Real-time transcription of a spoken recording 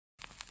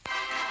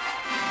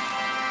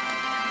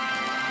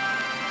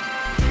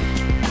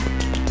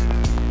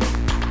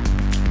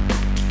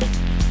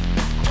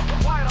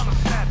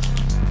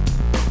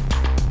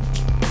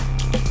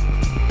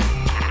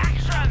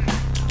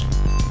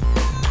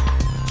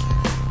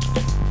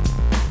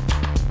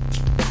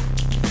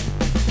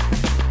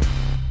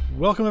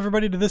Welcome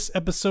everybody to this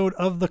episode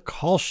of The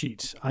Call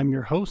Sheet. I'm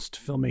your host,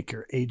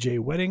 filmmaker AJ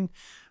Wedding,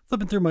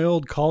 flipping through my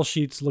old call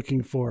sheets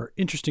looking for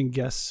interesting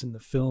guests in the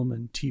film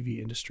and TV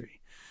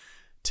industry.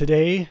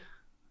 Today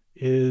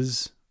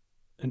is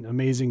an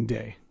amazing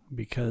day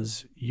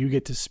because you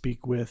get to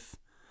speak with,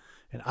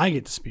 and I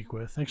get to speak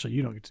with, actually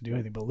you don't get to do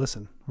anything but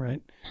listen,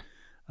 right?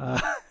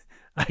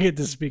 I get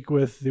to speak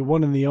with the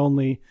one and the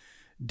only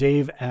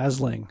Dave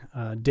Asling.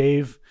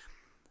 Dave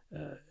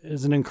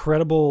is an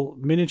incredible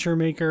miniature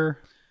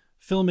maker,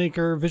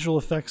 filmmaker, visual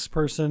effects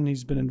person.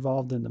 He's been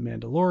involved in The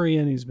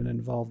Mandalorian. He's been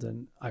involved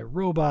in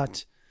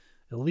iRobot,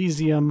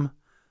 Elysium.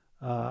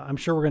 I'm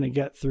sure we're going to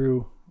get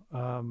through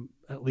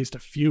at least a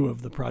few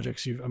of the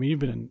projects you've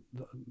been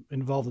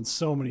involved in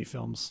so many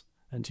films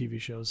and TV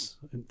shows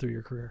through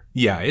your career.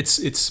 Yeah,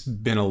 it's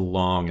been a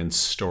long and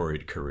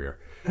storied career.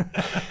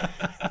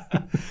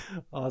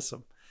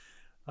 Awesome.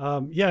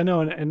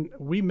 And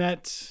we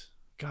met,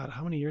 God,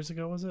 how many years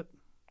ago was it?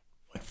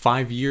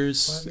 5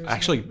 years,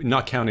 actually, ago?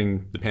 Not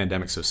counting the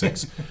pandemic, so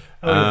 6.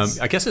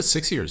 I guess it's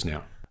 6 years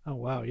now. Oh,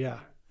 wow. Yeah.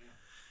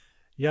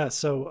 Yeah.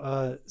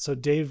 So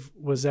Dave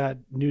was at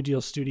New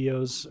Deal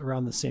Studios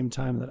around the same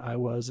time that I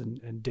was,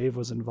 and Dave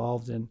was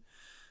involved in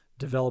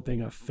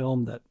developing a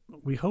film that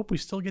we hope we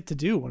still get to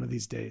do one of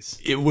these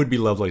days. It would be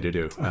lovely to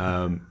do.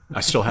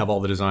 I still have all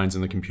the designs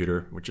in the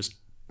computer, which just,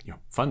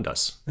 fund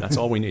us. That's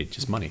all we need,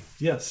 just money.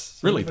 Yes.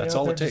 Really, that's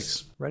all it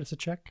takes. Write us a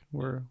check.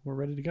 We're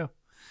ready to go.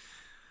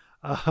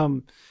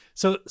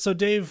 So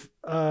Dave,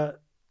 I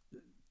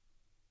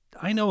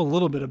know a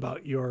little bit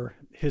about your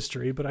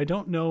history, but I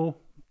don't know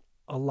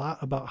a lot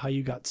about how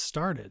you got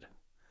started.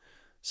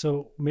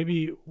 So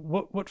maybe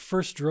what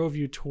first drove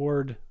you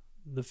toward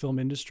the film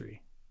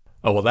industry?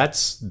 Oh, well,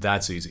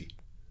 that's easy.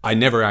 I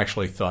never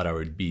actually thought I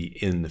would be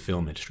in the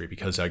film industry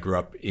because I grew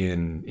up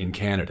in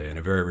Canada, in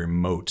a very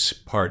remote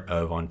part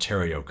of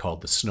Ontario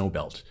called the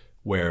Snowbelt,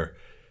 where,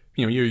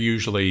 you're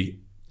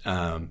usually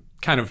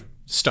kind of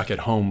stuck at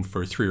home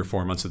for 3 or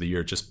 4 months of the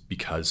year just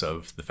because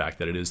of the fact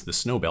that it is the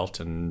snow belt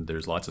and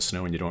there's lots of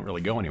snow and you don't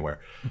really go anywhere.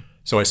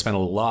 So I spent a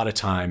lot of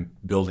time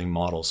building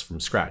models from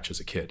scratch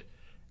as a kid.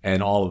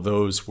 And all of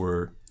those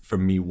were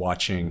from me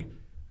watching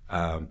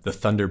the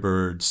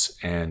Thunderbirds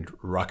and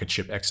Rocket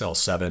Ship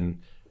XL7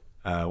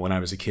 when I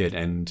was a kid,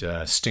 and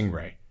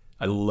Stingray.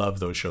 I love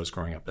those shows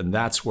growing up. And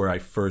that's where I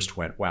first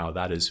went, wow,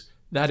 that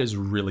is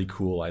really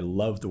cool. I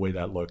love the way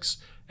that looks.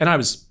 And I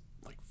was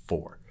like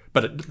 4.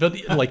 But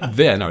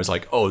then I was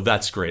like, oh,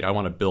 that's great. I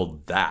want to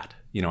build that.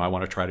 I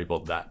want to try to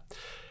build that.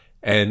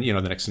 And,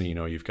 the next thing you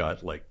know, you've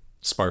got like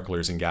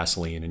sparklers and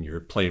gasoline and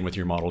you're playing with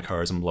your model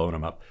cars and blowing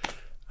them up.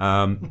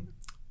 I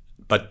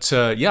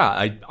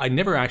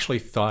never actually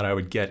thought I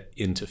would get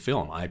into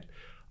film.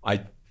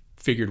 I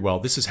figured, well,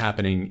 this is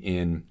happening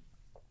in,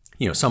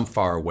 some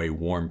far away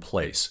warm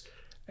place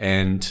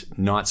and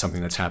not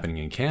something that's happening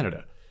in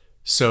Canada.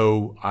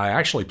 So I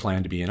actually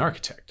planned to be an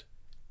architect.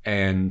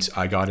 And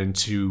I got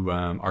into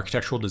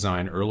architectural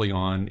design early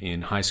on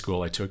in high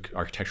school. I took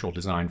architectural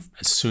design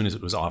as soon as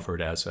it was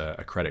offered as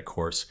a credit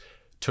course.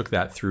 Took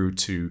that through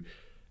to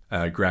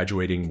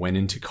graduating, went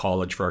into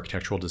college for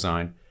architectural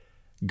design,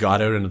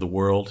 got out into the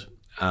world,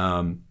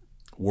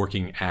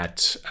 working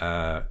at,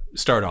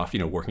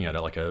 working at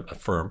a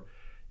firm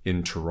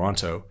in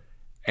Toronto.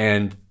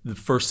 And the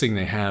first thing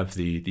they have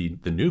the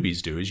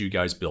newbies do is you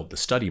guys build the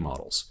study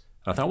models.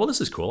 And I thought, well,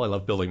 this is cool. I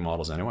love building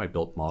models anyway. I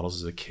built models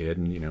as a kid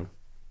and,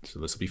 so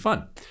this will be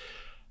fun.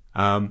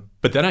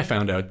 But then I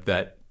found out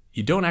that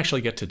you don't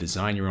actually get to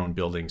design your own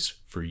buildings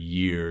for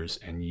years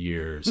and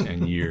years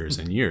and years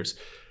and years.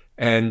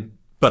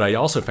 But I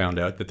also found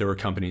out that there were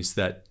companies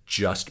that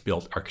just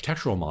built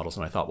architectural models.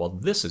 And I thought, well,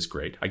 this is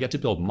great. I get to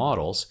build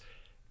models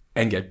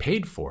and get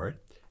paid for it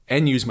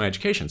and use my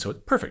education. So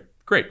it's perfect.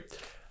 Great.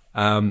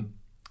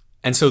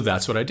 And so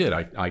that's what I did.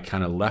 I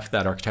kind of left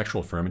that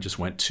architectural firm and just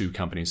went to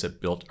companies that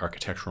built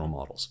architectural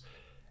models.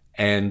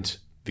 And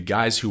the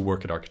guys who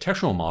work at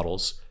architectural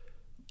models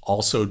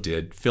also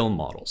did film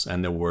models.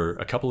 And there were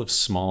a couple of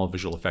small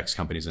visual effects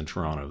companies in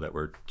Toronto that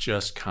were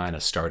just kind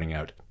of starting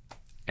out.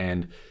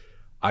 And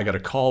I got a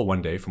call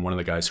one day from one of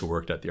the guys who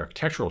worked at the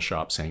architectural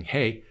shop saying,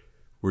 hey,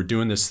 we're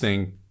doing this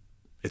thing.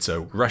 It's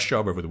a rush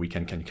job over the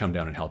weekend. Can you come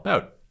down and help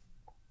out?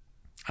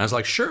 I was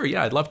like, sure,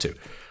 yeah, I'd love to.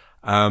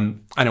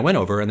 And I went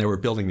over and they were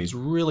building these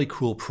really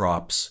cool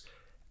props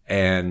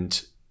and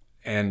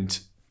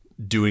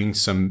doing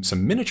some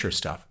miniature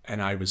stuff.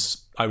 And I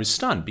was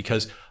stunned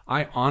because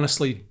I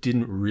honestly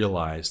didn't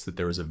realize that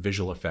there was a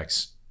visual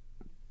effects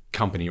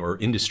company or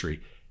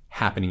industry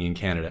happening in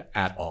Canada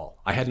at all.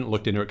 I hadn't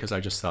looked into it because I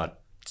just thought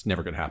it's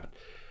never going to happen.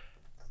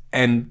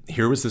 And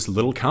here was this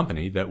little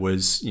company that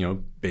was,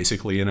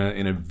 basically in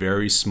a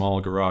very small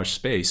garage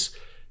space,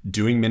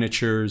 doing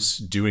miniatures,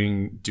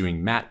 doing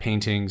matte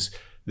paintings.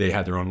 They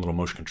had their own little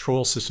motion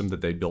control system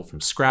that they built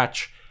from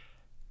scratch.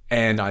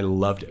 And I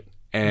loved it.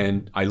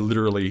 And I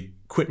literally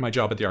quit my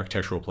job at the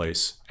architectural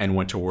place and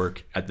went to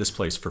work at this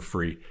place for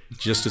free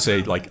just to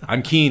say, like,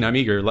 I'm keen, I'm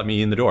eager, let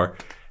me in the door.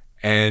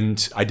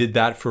 And I did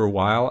that for a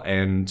while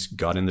and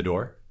got in the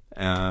door.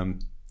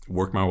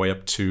 worked my way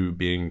up to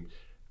being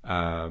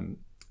a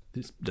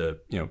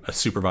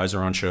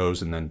supervisor on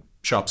shows, and then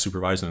shop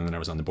supervisor, and then I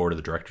was on the board of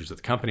the directors of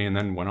the company, and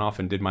then went off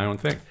and did my own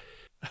thing.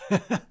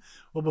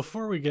 Well,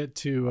 before we get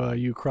to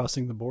you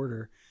crossing the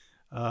border,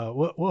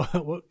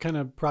 what kind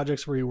of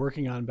projects were you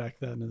working on back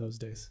then in those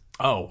days?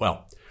 Oh,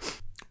 well,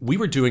 we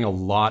were doing a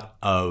lot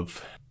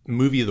of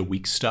movie of the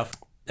week stuff.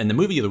 And the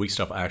movie of the week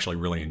stuff I actually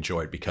really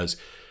enjoyed because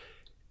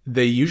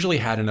they usually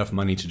had enough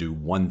money to do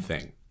one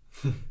thing.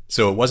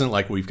 So it wasn't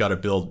like we've got to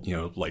build,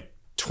 like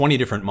 20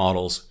 different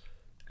models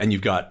and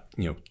you've got,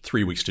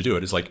 3 weeks to do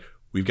it. It's like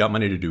we've got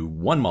money to do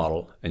one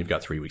model and you've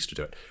got 3 weeks to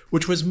do it,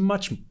 which was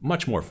much,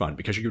 much more fun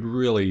because you could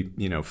really,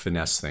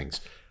 finesse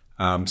things.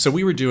 So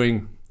we were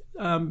doing,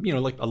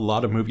 like a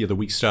lot of movie of the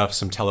week stuff,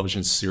 some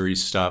television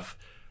series stuff.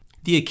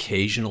 The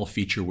occasional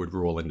feature would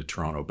roll into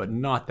Toronto, but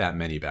not that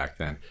many back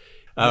then.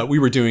 We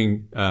were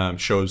doing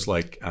shows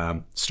like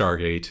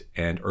Stargate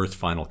and Earth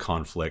Final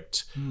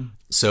Conflict.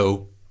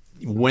 So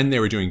when they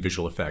were doing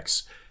visual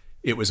effects,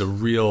 it was a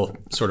real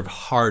sort of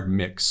hard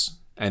mix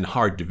and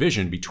hard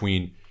division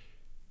between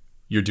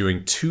you're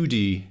doing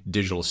 2D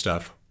digital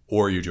stuff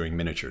or you're doing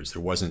miniatures.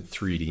 There wasn't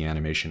 3D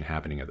animation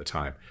happening at the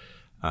time.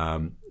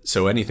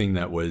 So anything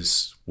that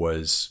was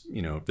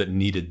that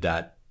needed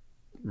that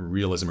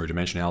realism or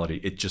dimensionality,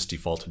 it just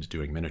defaulted to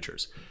doing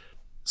miniatures.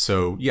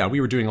 So yeah,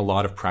 we were doing a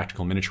lot of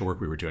practical miniature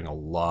work. We were doing a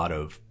lot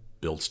of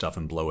build stuff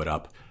and blow it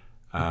up.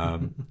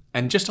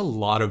 And just a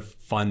lot of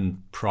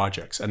fun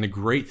projects. And the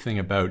great thing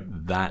about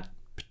that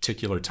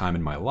particular time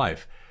in my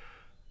life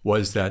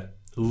was that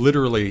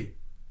literally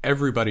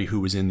everybody who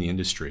was in the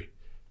industry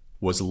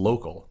was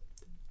local.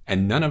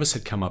 And none of us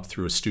had come up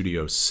through a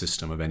studio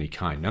system of any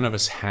kind. None of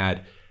us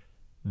had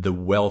the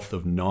wealth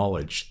of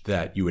knowledge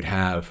that you would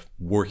have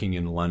working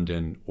in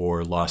London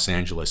or Los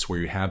Angeles, where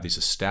you have these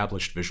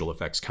established visual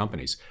effects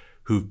companies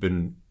who've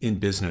been in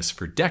business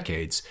for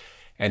decades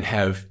and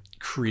have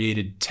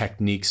created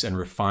techniques and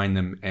refined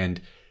them and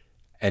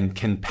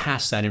can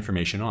pass that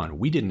information on.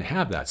 We didn't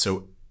have that.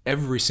 So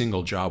every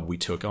single job we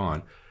took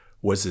on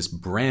was this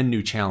brand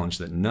new challenge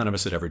that none of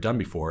us had ever done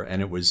before.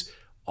 And it was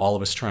all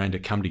of us trying to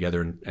come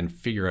together and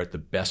figure out the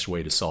best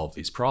way to solve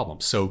these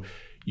problems. So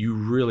you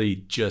really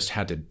just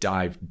had to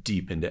dive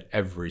deep into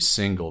every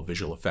single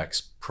visual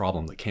effects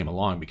problem that came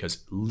along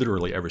because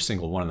literally every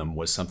single one of them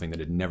was something that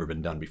had never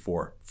been done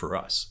before for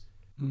us.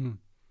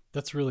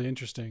 That's really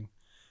interesting.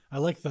 I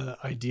like the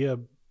idea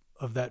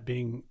of that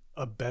being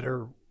a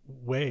better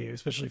way,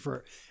 especially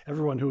for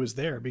everyone who was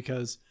there,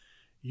 because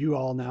you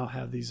all now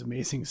have these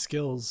amazing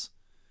skills.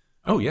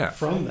 Oh yeah,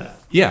 from that.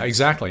 Yeah,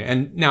 exactly.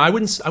 And now I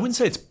wouldn't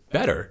say it's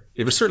better.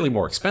 It was certainly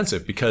more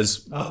expensive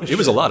because it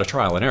was a lot of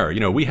trial and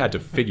error. We had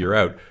to figure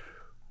out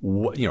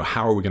what,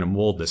 how are we going to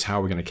mold this? How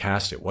are we going to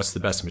cast it? What's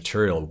the best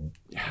material?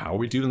 How are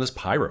we doing this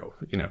pyro?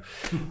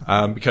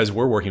 Because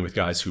we're working with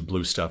guys who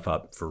blew stuff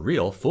up for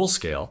real, full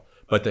scale,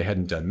 but they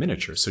hadn't done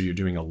miniatures. So you're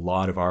doing a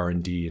lot of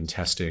R&D and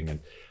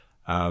testing,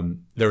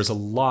 and there was a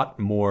lot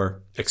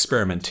more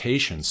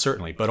experimentation,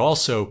 certainly, but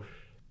also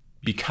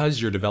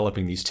because you're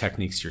developing these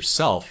techniques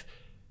yourself,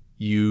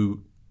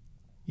 you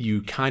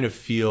kind of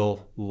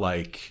feel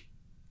like,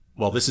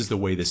 well, this is the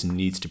way this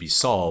needs to be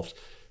solved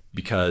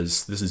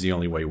because this is the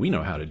only way we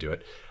know how to do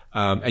it.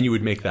 And you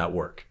would make that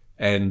work.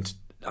 And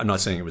I'm not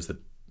saying it was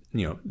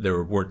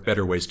there weren't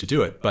better ways to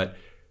do it, but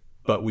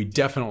we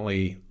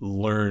definitely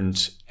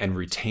learned and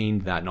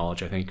retained that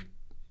knowledge, I think,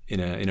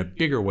 in a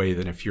bigger way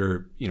than if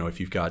if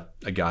you've got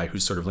a guy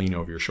who's sort of leaning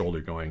over your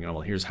shoulder going, oh,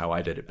 well, here's how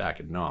I did it back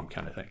in Nam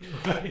kind of thing.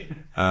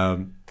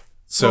 Right.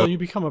 So you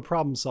become a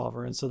problem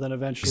solver. And so then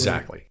eventually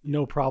exactly,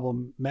 no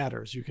problem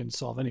matters. You can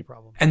solve any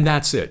problem. And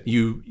that's it.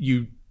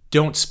 You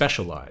don't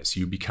specialize.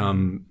 You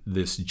become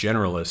this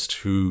generalist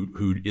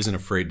who isn't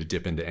afraid to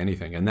dip into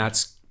anything. And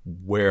that's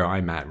where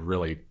I'm at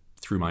really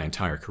through my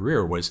entire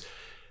career. Was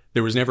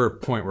there was never a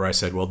point where I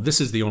said, well,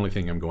 this is the only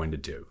thing I'm going to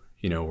do.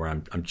 Where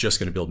I'm just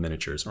going to build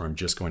miniatures or I'm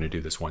just going to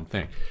do this one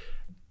thing.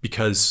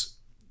 Because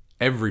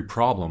every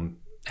problem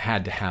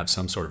had to have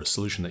some sort of a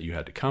solution that you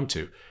had to come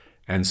to.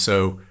 And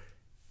so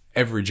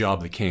every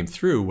job that came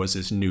through was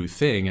this new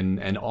thing.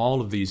 And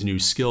all of these new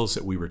skills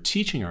that we were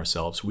teaching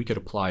ourselves, we could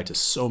apply to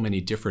so many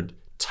different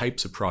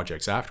types of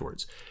projects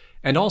afterwards.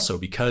 And also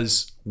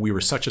because we were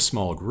such a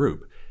small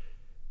group,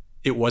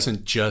 it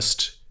wasn't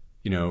just,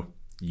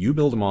 you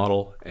build a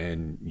model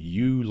and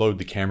you load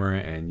the camera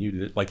and you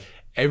did, like,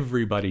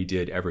 everybody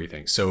did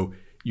everything. So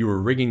you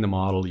were rigging the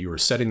model, you were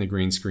setting the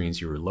green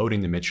screens, you were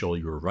loading the Mitchell,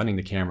 you were running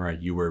the camera,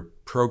 you were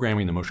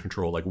programming the motion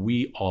control. Like,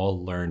 we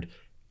all learned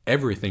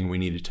everything we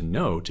needed to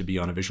know to be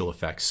on a visual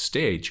effects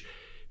stage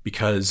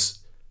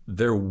because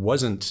there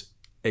wasn't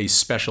a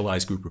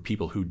specialized group of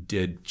people who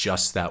did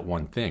just that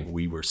one thing.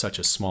 We were such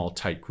a small,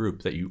 tight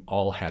group that you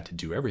all had to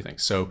do everything.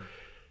 So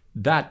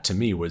that to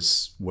me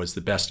was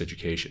the best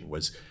education,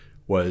 was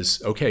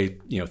okay,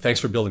 thanks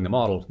for building the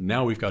model.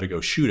 Now we've got to go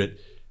shoot it.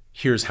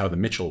 Here's how the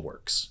Mitchell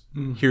works.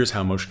 Here's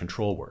how motion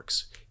control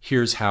works.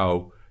 Here's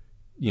how,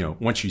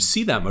 once you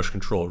see that motion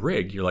control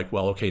rig, you're like,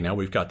 well, okay, now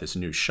we've got this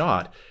new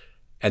shot.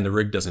 and the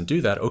rig doesn't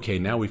do that, okay,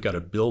 now we've got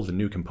to build a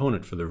new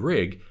component for the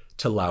rig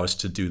to allow us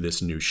to do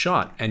this new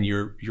shot. And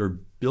you're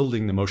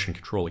building the motion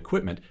control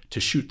equipment to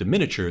shoot the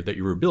miniature that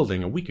you were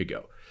building a week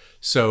ago.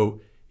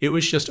 So it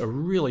was just a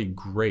really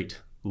great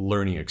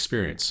learning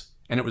experience.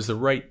 And it was the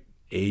right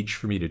age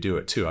for me to do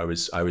it too. I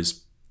was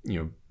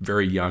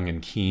very young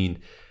and keen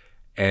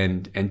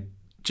and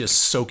just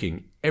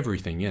soaking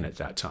everything in at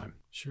that time.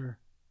 Sure.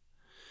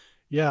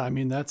 Yeah, I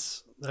mean,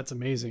 that's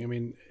amazing. I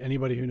mean,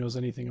 anybody who knows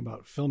anything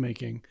about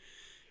filmmaking,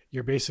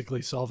 you're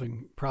basically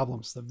solving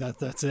problems.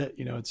 That's it.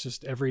 It's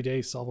just every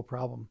day solve a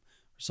problem,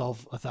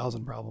 solve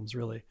 1,000 problems,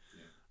 really.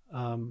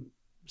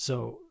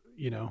 So,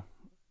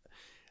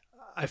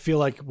 I feel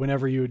like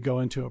whenever you would go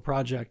into a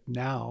project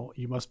now,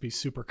 you must be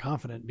super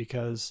confident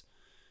because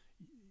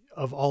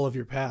of all of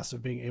your past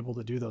of being able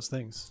to do those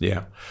things.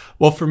 Yeah.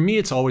 Well, for me,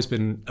 it's always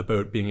been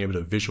about being able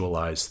to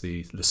visualize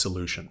the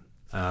solution.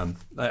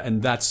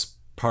 And that's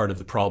part of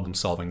the problem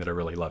solving that I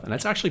really love. And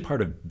that's actually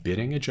part of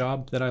bidding a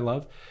job that I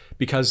love,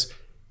 because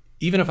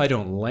even if I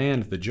don't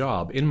land the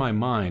job, in my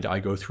mind, I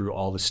go through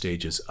all the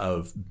stages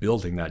of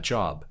building that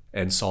job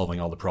and solving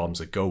all the problems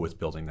that go with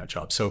building that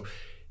job. So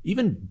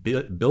even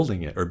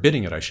building it, or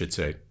bidding it, I should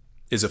say,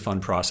 is a fun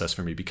process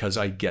for me because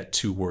I get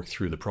to work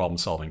through the problem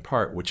solving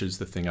part, which is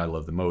the thing I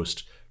love the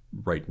most,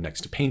 right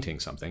next to painting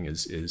something,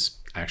 is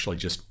actually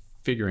just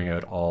figuring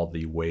out all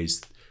the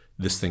ways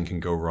this thing can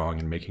go wrong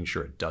and making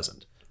sure it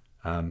doesn't.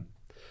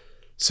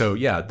 So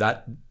yeah,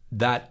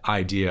 that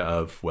idea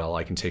of, well,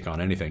 I can take on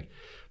anything.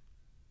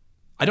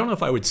 I don't know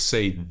if I would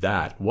say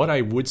that. What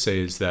I would say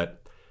is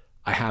that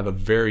I have a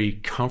very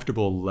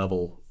comfortable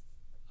level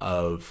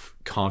of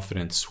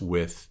confidence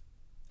with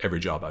every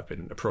job I've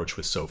been approached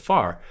with so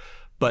far.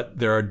 But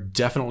there are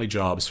definitely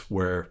jobs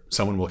where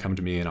someone will come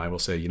to me and I will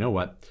say, you know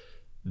what,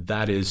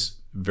 that is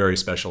very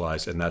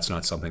specialized and that's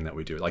not something that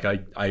we do. Like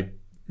I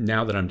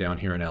now that I'm down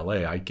here in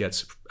LA, I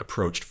get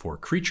approached for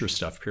creature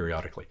stuff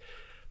periodically.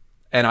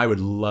 And I would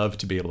love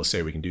to be able to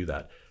say we can do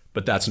that.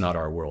 But that's not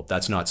our world.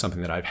 That's not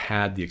something that I've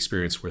had the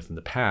experience with in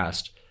the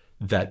past,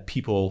 that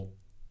people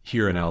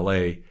here in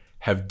LA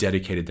have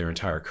dedicated their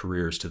entire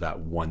careers to that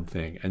one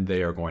thing. And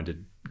they are going to,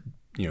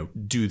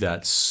 do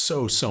that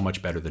so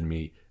much better than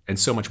me and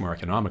so much more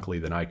economically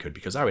than I could,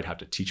 because I would have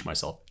to teach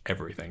myself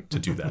everything to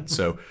do that.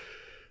 So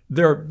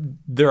there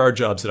are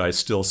jobs that I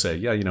still say,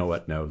 yeah, you know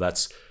what? No,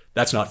 that's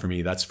not for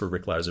me. That's for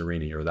Rick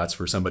Lazzarini, or that's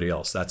for somebody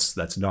else.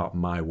 That's not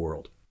my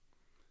world.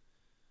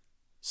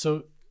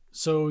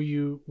 So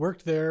you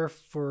worked there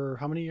for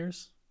how many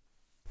years?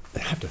 I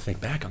have to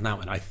think back on that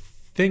one. I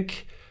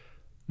think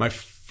my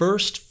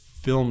first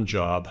film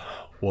job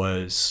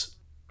was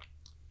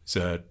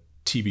a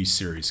TV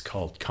series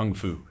called Kung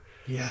Fu.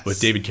 Yes. With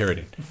David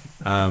Carradine,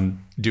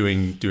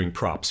 doing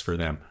props for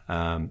them.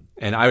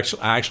 And I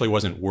actually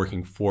wasn't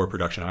working for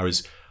production.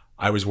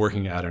 I was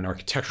working at an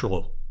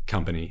architectural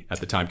company at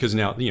the time, because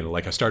now,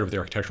 like I started with the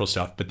architectural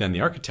stuff, but then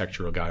the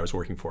architectural guy I was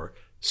working for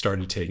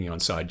started taking on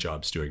side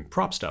jobs doing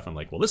prop stuff. I'm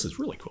like, well, this is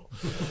really cool.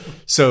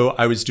 So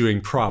I was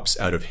doing props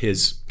out of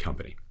his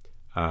company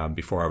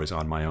before I was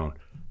on my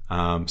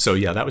own. So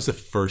yeah, that was the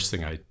first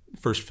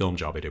film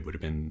job I did. Would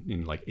have been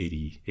in like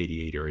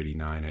 88 or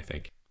 89, I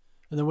think.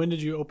 And then when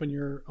did you open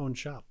your own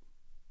shop?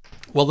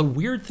 Well, the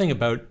weird thing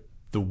about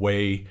the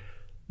way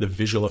the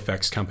visual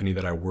effects company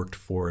that I worked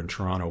for in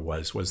Toronto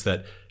was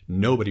that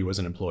nobody was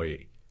an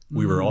employee.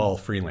 We were all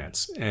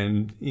freelance.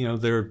 And,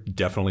 they're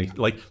definitely,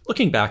 like,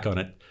 looking back on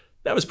it,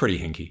 that was pretty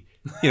hinky.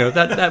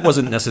 That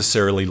wasn't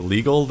necessarily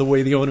legal the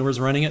way the owner was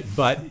running it,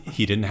 but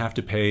he didn't have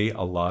to pay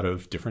a lot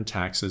of different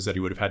taxes that he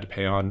would have had to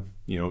pay on,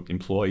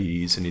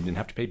 employees, and he didn't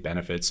have to pay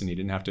benefits, and he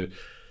didn't have to,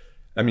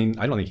 I don't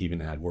think he even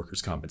had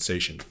workers'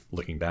 compensation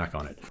looking back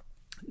on it.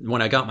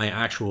 When I got my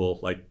actual,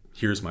 like,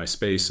 here's my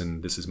space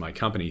and this is my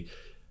company,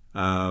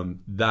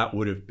 that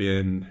would have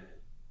been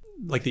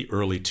like the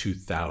early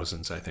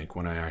 2000s, I think,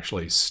 when I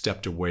actually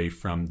stepped away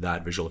from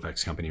that visual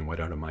effects company and went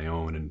out on my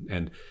own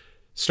and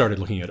started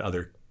looking at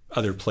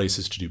other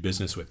places to do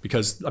business with,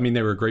 because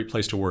they were a great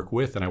place to work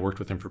with, and I worked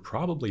with them for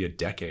probably a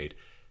decade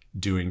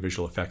doing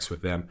visual effects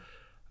with them.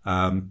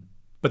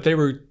 But they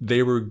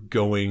were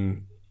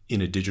going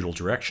in a digital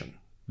direction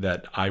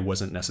that I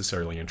wasn't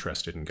necessarily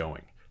interested in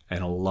going.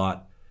 And a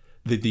lot,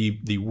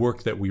 the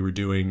work that we were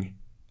doing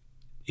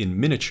in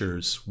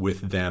miniatures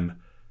with them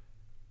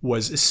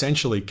was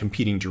essentially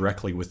competing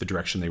directly with the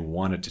direction they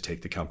wanted to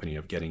take the company,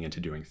 of getting into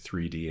doing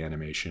 3D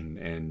animation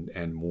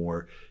and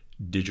more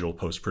digital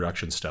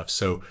post-production stuff.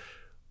 So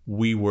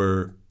we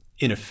were,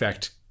 in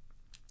effect,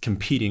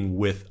 competing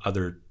with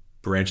other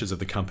branches of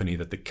the company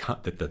that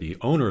the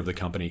owner of the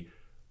company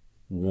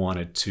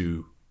wanted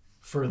to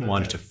further.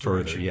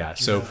 Yeah.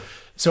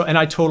 So and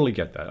I totally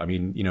get that.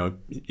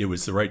 It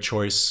was the right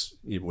choice.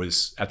 It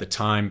was, at the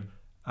time,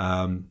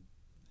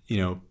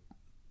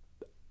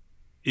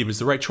 it was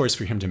the right choice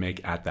for him to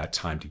make at that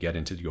time, to get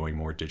into going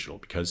more digital,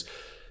 because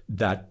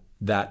that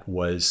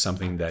was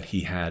something that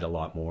he had a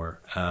lot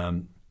more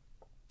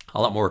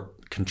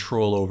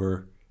control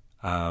over,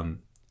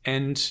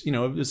 And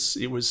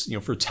it was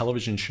for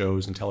television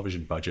shows and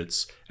television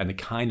budgets and the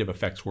kind of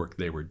effects work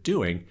they were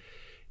doing,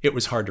 it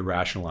was hard to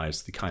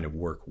rationalize the kind of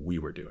work we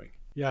were doing.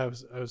 Yeah, I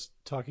was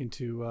talking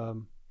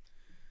to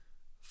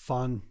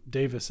Fawn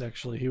Davis,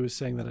 actually. He was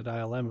saying that at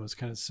ILM it was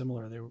kind of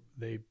similar.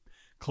 They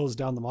closed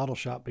down the model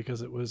shop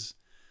because it was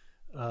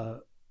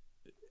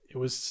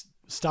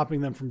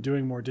stopping them from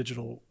doing more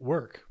digital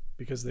work,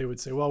 because they would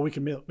say, well, we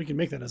can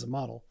make that as a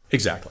model.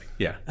 Exactly.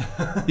 Yeah.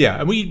 Yeah.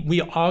 And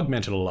we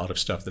augmented a lot of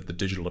stuff that the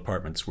digital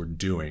departments were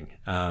doing.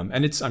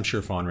 And I'm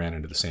sure Fawn ran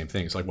into the same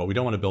thing. It's like, well, we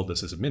don't want to build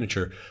this as a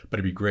miniature, but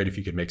it'd be great if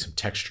you could make some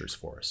textures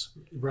for us.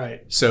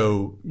 Right.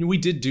 So we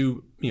did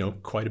do,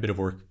 quite a bit of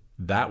work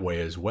that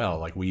way as well.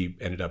 Like we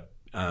ended up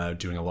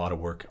doing a lot of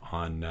work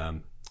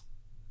on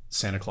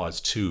Santa Claus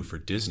 2 for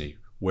Disney,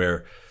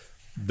 where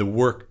the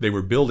work, they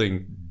were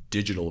building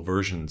digital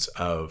versions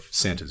of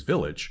Santa's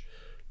Village,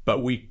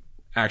 but we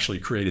actually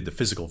created the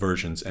physical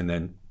versions and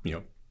then,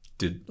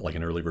 did like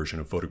an early version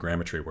of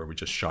photogrammetry where we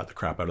just shot the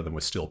crap out of them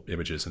with still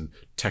images and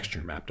texture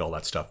mapped all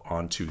that stuff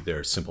onto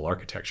their simple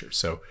architecture.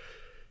 So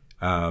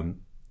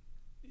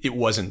it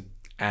wasn't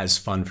as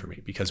fun for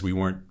me because we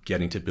weren't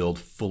getting to build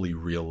fully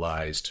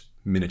realized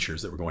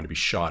miniatures that were going to be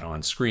shot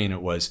on screen.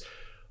 It was,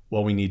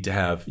 well, we need to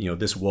have,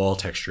 this wall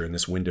texture and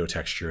this window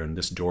texture and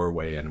this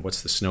doorway and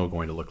what's the snow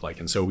going to look like.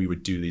 And so we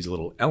would do these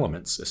little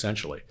elements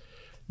essentially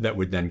that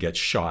would then get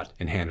shot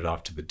and handed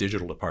off to the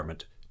digital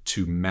department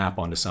to map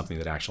onto something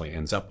that actually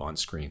ends up on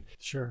screen.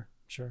 Sure.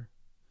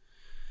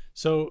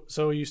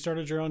 So you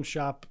started your own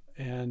shop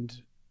and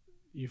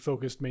you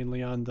focused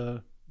mainly on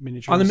the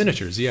miniatures? On the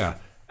miniatures, yeah.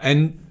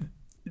 And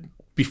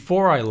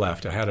before I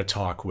left, I had a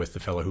talk with the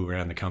fellow who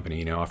ran the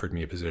company, offered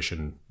me a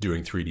position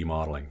doing 3D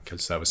modeling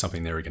because that was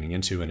something they were getting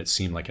into and it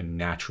seemed like a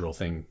natural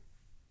thing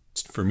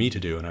for me to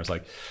do. And I was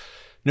like,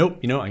 nope,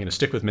 I'm going to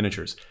stick with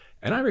miniatures.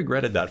 And I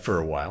regretted that for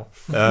a while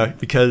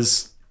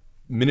because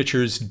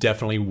miniatures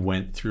definitely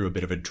went through a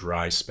bit of a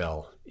dry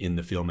spell in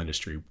the film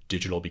industry.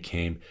 Digital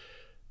became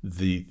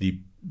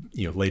the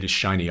latest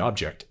shiny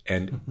object,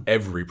 and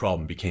every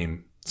problem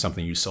became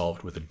something you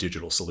solved with a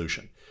digital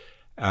solution.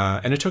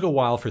 And it took a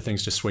while for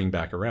things to swing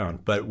back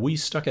around, but we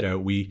stuck it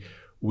out.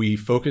 We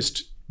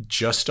focused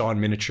just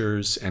on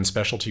miniatures and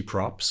specialty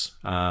props,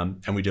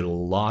 and we did a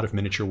lot of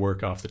miniature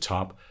work off the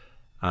top.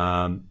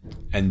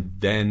 And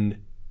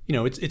then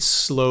it's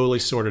slowly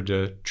started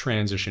to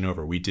transition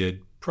over. We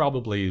did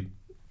probably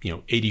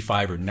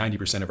 85 or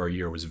 90% of our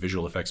year was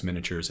visual effects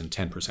miniatures and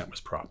 10% was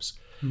props.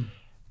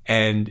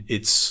 And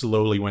it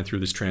slowly went through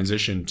this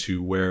transition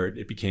to where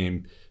it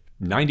became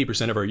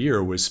 90% of our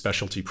year was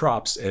specialty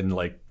props, and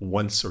like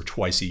once or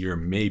twice a year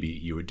maybe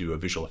you would do a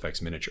visual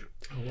effects miniature.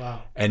 Oh,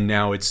 wow. And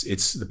now it's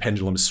the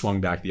pendulum swung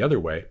back the other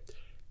way,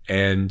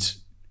 and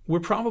we're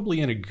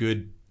probably in a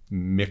good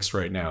mix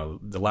right now.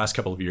 The last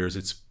couple of years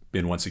it's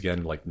been, once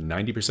again, like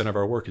 90% of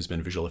our work has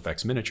been visual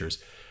effects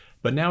miniatures,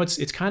 but now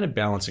it's kind of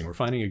balancing. We're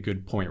finding a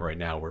good point right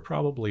now. We're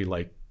probably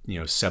like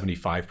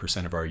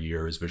 75% of our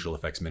year is visual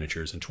effects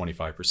miniatures and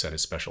 25%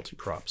 is specialty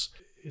props.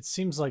 It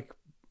seems like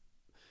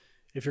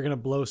if you're going to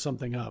blow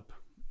something up,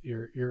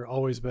 you're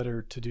always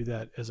better to do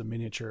that as a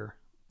miniature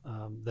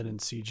than in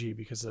CG,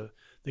 because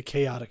the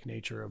chaotic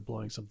nature of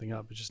blowing something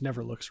up, it just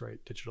never looks right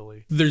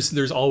digitally.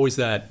 There's always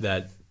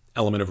that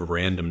element of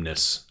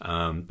randomness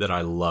that I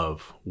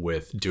love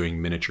with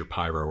doing miniature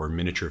pyro or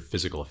miniature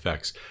physical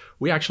effects.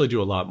 We actually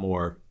do a lot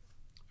more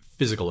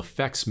physical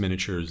effects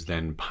miniatures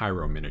than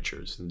pyro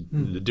miniatures.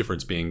 The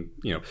difference being,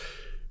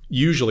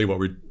 usually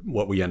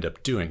what we end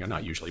up doing, or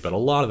not usually, but a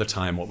lot of the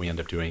time what we end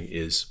up doing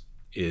is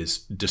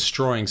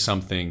destroying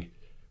something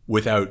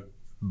without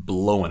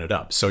blowing it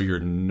up. So you're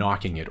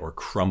knocking it or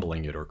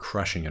crumbling it or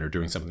crushing it or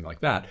doing something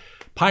like that.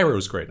 Pyro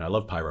is great, and I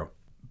love pyro.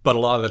 But a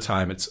lot of the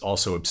time it's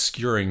also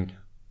obscuring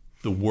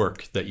the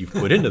work that you've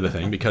put into the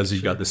thing because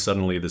you've got this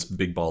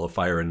big ball of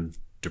fire and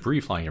debris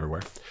flying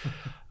everywhere.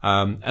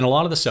 And a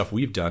lot of the stuff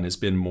we've done has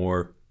been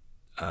more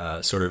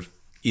sort of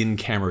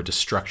in-camera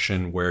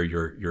destruction, where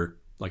you're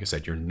like I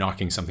said, you're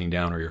knocking something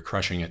down or you're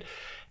crushing it,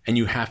 and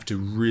you have to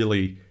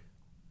really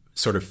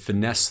sort of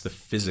finesse the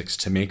physics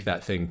to make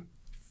that thing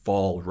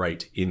fall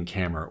right in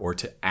camera or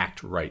to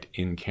act right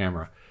in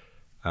camera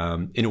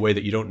in a way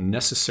that you don't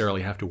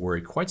necessarily have to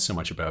worry quite so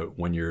much about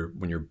when you're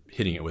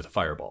hitting it with a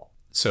fireball.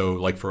 So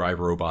like for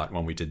iRobot,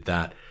 when we did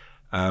that,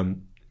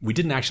 we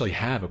didn't actually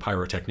have a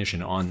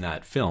pyrotechnician on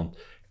that film.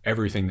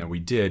 Everything that we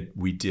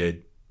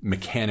did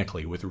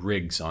mechanically with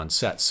rigs on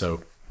set.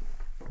 So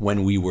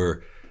when we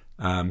were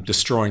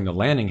destroying the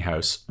landing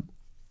house,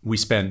 we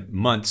spent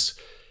months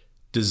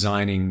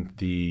designing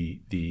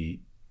the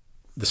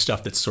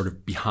stuff that's sort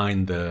of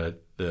behind the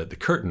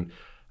curtain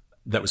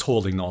that was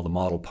holding all the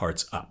model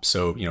parts up.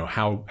 So,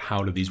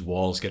 how do these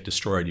walls get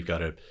destroyed? You've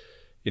got a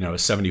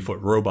 70-foot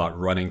robot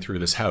running through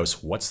this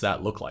house. What's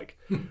that look like?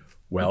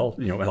 Well,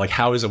 like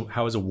how is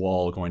a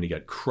wall going to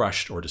get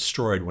crushed or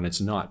destroyed when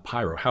it's not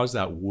pyro? How's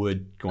that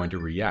wood going to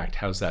react?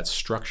 How's that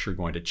structure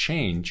going to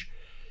change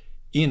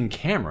in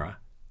camera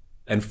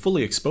and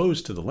fully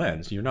exposed to the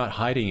lens. You're not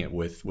hiding it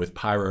with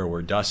pyro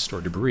or dust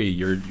or debris.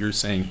 You're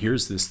saying,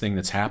 here's this thing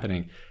that's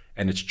happening,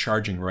 and it's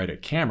charging right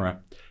at camera,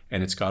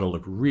 and it's got to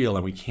look real,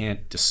 and we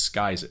can't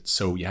disguise it.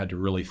 So you had to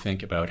really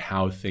think about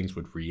how things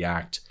would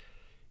react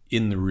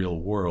in the real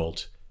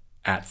world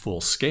at full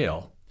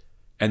scale,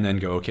 and then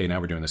go, okay, now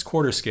we're doing this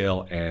quarter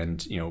scale,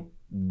 and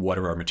what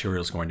are our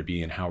materials going to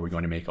be, and how are we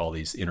going to make all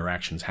these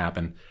interactions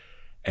happen,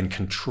 and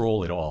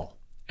control it all,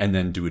 and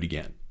then do it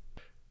again.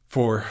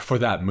 For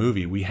that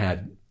movie, we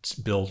had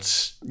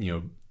built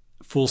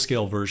full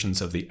scale versions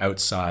of the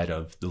outside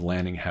of the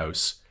landing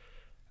house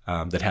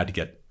that had to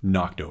get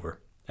knocked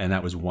over, and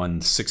that was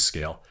 1/6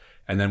 scale.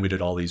 And then we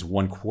did all these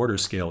 1/4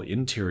 scale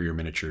interior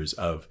miniatures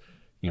of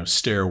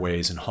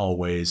stairways and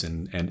hallways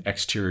and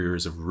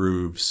exteriors of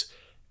roofs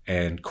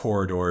and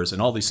corridors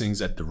and all these things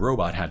that the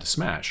robot had to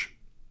smash.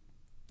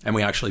 And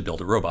we actually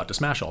built a robot to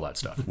smash all that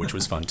stuff, which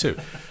was fun too.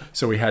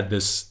 So we had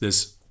this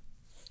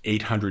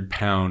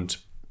 800-pound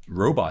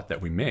robot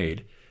that we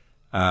made.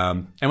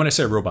 And when I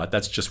say robot,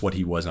 that's just what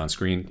he was on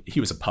screen. He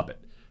was a puppet.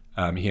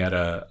 He had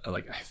a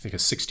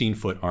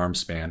 16-foot arm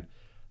span.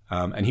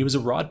 And he was a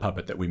rod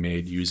puppet that we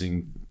made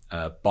using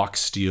box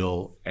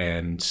steel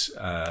and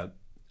not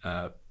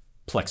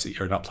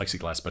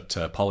plexiglass, but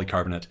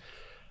polycarbonate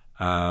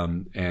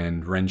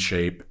and Ren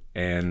shape,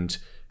 and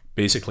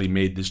basically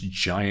made this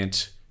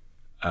giant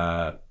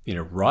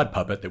rod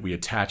puppet that we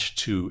attached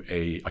to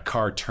a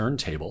car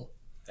turntable,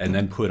 and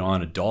then put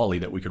on a dolly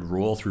that we could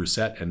roll through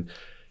set. And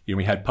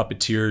we had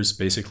puppeteers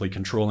basically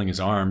controlling his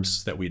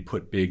arms that we'd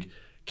put big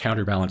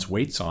counterbalance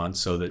weights on,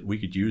 so that we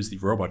could use the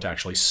robot to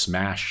actually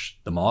smash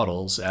the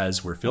models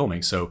as we're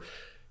filming. So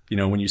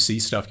when you see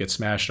stuff get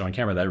smashed on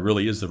camera, that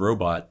really is the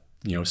robot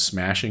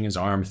smashing his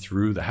arm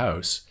through the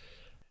house.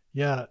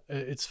 Yeah,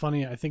 it's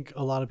funny. I think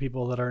a lot of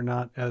people that are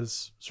not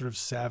as sort of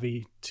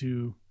savvy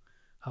to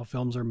how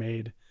films are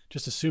made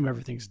just assume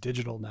everything's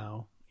digital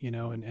now,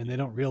 and they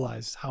don't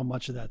realize how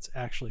much of that's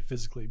actually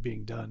physically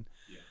being done.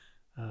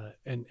 Yeah.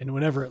 And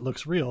whenever it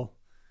looks real,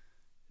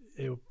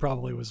 it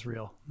probably was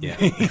real. Yeah.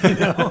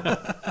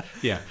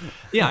 Yeah.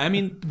 Yeah. I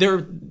mean,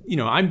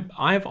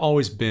 I've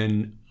always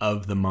been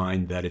of the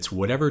mind that it's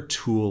whatever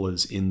tool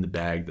is in the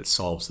bag that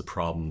solves the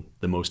problem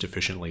the most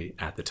efficiently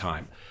at the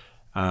time.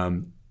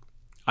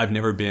 I've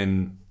never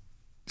been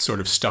sort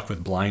of stuck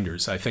with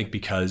blinders. I think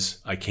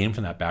because I came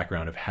from that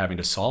background of having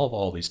to solve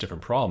all these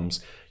different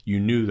problems, you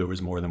knew there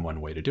was more than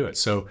one way to do it.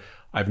 So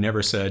I've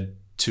never said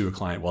to a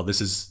client, well, this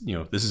is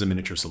a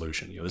miniature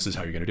solution. This is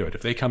how you're going to do it.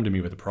 If they come to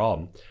me with a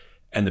problem,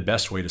 and the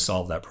best way to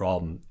solve that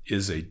problem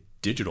is a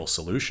digital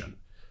solution,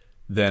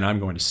 then I'm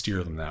going to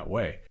steer them that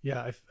way.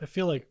 Yeah, I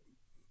feel like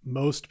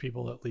most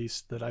people, at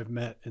least that I've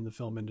met in the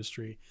film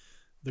industry,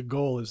 the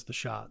goal is the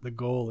shot. The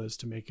goal is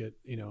to make it,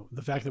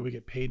 the fact that we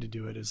get paid to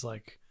do it is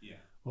like, yeah,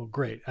 well,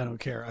 great. I don't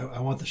care. I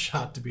want the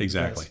shot to be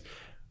exactly. Best.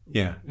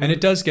 Yeah. And it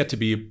does get to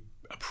be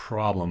a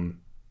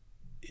problem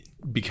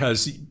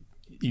because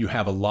you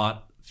have a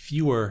lot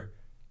fewer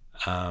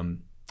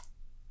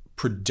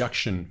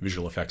production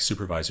visual effects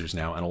supervisors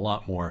now, and a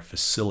lot more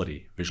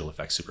facility visual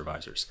effects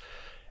supervisors.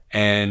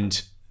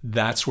 And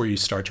that's where you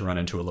start to run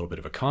into a little bit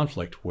of a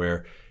conflict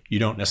where you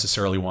don't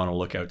necessarily want to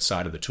look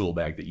outside of the tool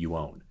bag that you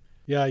own.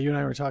 Yeah, you and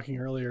I were talking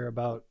earlier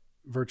about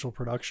virtual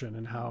production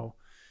and how,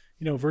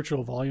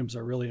 virtual volumes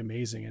are really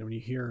amazing. And when you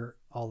hear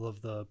all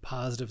of the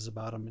positives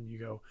about them and you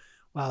go,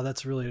 wow,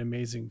 that's really an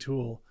amazing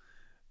tool,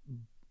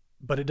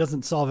 but it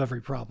doesn't solve every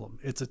problem.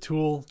 It's a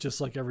tool just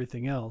like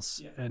everything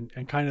else. Yeah.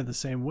 And kind of the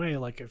same way,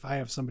 like if I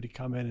have somebody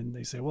come in and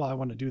they say, well, I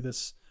want to do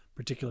this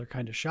particular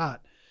kind of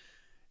shot,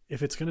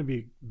 if it's going to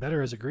be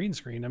better as a green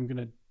screen, I'm going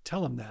to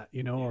tell them that,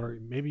 yeah. Or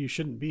maybe you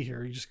shouldn't be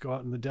here. You just go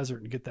out in the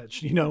desert and get that,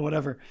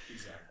 whatever.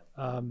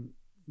 Exactly.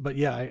 But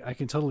yeah, I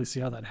can totally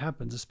see how that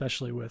happens,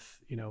 especially with,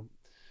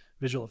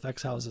 visual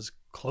effects houses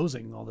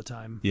closing all the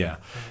time. Yeah.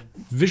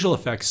 Visual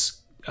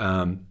effects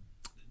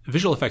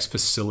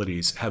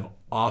facilities have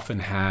often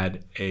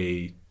had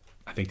I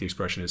think the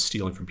expression is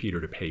stealing from Peter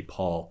to pay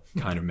Paul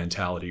kind of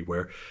mentality,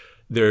 where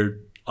they're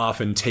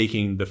often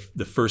taking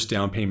the first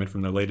down payment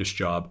from their latest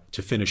job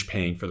to finish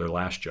paying for their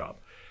last job.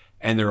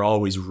 And they're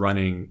always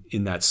running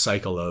in that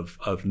cycle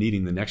of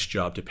needing the next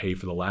job to pay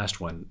for the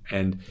last one.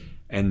 And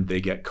they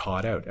get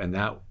caught out. And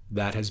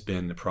that has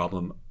been the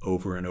problem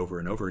over and over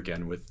and over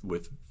again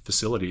with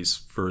facilities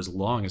for as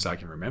long as I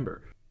can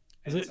remember.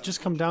 Does it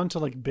just come down to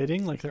like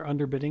bidding, like they're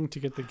underbidding to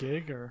get the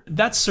gig, or?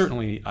 That's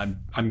certainly,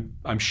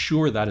 I'm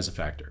sure that is a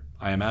factor.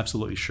 I am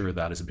absolutely sure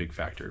that is a big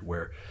factor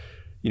where,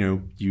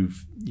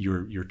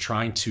 you're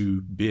trying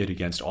to bid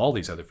against all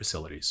these other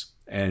facilities,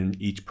 and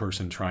each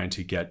person trying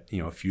to get,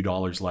 a few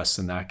dollars less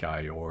than that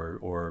guy,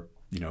 or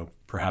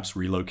perhaps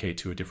relocate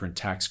to a different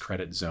tax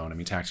credit zone. I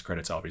mean, tax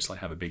credits obviously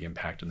have a big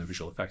impact in the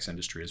visual effects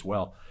industry as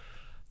well.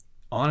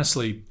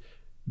 Honestly,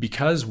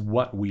 because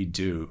what we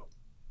do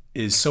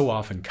is so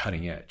often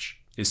cutting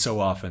edge, is so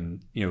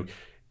often,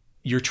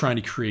 you're trying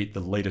to create the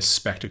latest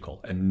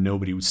spectacle, and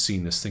nobody's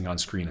seen this thing on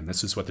screen, and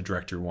this is what the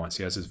director wants.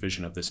 He has this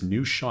vision of this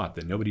new shot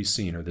that nobody's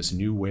seen, or this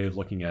new way of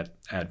looking at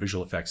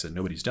visual effects that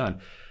nobody's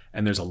done.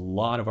 And there's a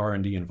lot of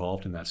R&D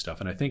involved in that stuff.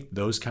 And I think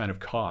those kind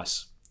of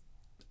costs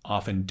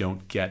often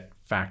don't get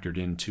factored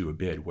into a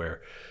bid,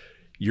 where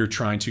you're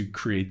trying to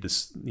create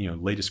this,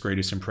 latest,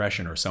 greatest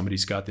impression, or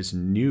somebody's got this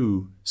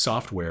new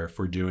software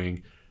for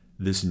doing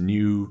this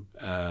new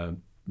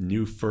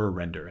fur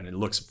render, and it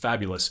looks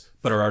fabulous,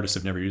 but our artists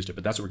have never used it.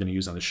 But that's what we're going to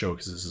use on the show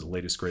because this is the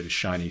latest, greatest,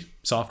 shiny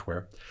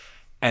software.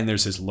 And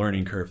there's this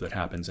learning curve that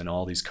happens, and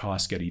all these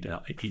costs get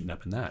eaten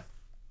up in that.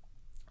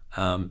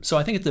 So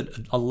I think it's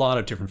a lot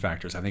of different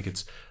factors. I think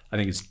it's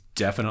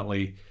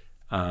definitely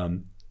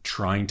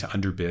trying to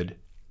underbid.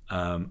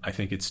 I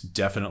think it's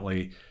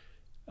definitely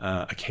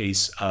a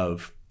case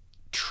of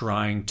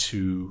trying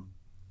to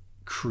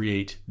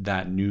create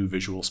that new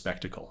visual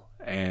spectacle.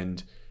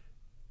 And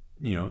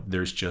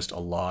there's just a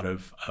lot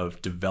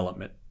of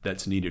development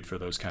that's needed for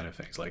those kind of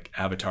things. Like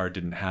Avatar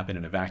didn't happen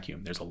in a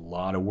vacuum. There's a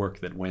lot of work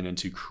that went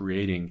into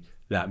creating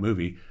that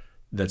movie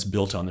that's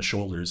built on the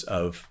shoulders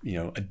of,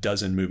 a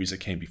dozen movies that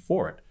came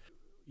before it.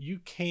 You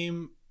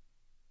came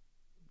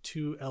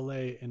to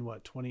LA in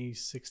what,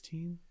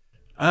 2016?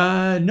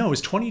 No, it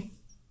was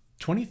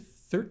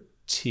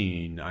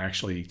 2013. I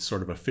actually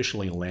sort of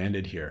officially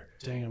landed here.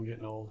 Dang, I'm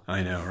getting old.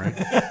 I know, right?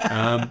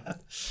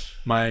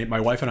 My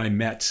wife and I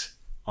met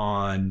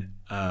on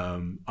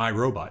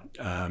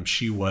iRobot.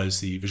 She was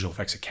the visual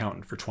effects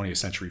accountant for 20th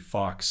Century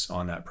Fox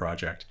on that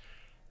project.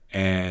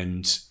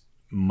 And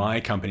my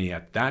company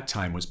at that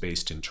time was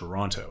based in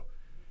Toronto.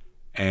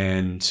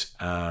 And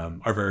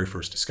our very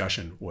first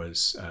discussion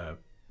was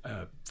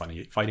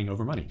funny, fighting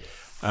over money.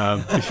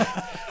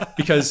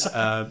 Because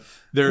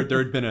there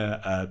had been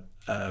a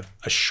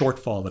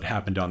shortfall that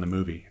happened on the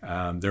movie.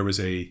 There was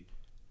an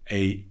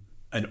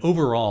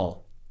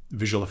overall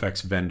visual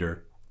effects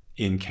vendor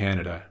in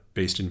Canada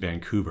based in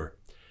Vancouver.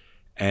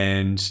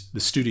 And the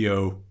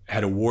studio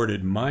had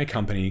awarded my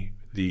company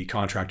the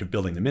contract of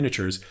building the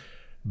miniatures,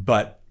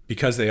 but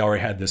because they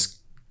already had this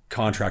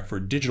contract for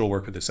digital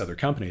work with this other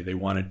company, they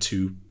wanted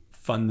to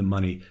fund the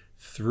money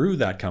through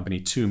that company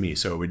to me.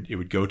 So it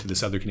would go to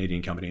this other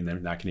Canadian company, and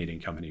then that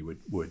Canadian company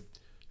would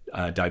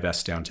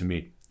divest down to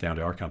me, down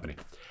to our company.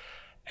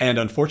 And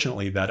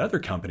unfortunately, that other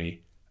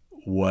company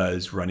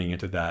was running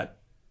into that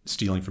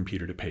stealing from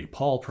Peter to pay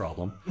Paul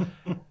problem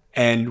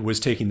and was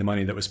taking the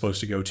money that was supposed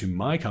to go to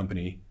my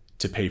company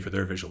to pay for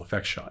their visual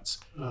effects shots.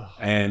 Ugh.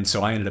 And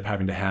so I ended up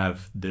having to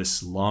have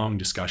this long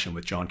discussion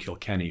with John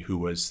Kilkenny, who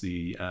was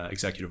the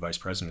executive vice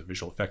president of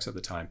visual effects at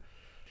the time.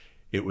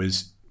 It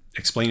was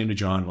explaining to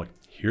John, look,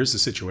 here's the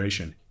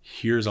situation.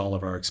 Here's all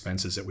of our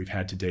expenses that we've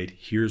had to date.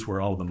 Here's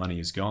where all of the money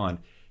is gone.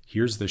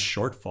 Here's this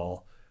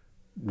shortfall.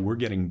 We're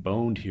getting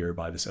boned here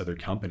by this other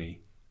company.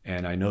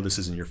 And I know this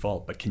isn't your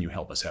fault, but can you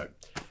help us out?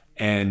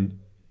 And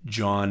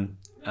John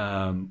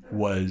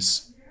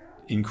was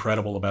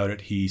incredible about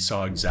it. He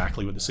saw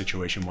exactly what the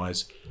situation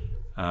was,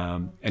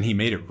 and he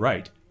made it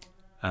right.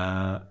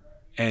 And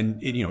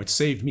it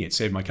saved me. It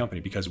saved my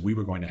company, because we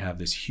were going to have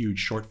this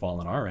huge shortfall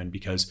on our end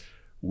because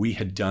we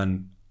had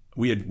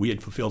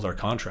fulfilled our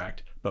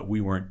contract, but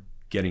we weren't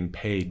getting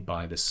paid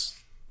by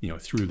this,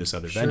 through this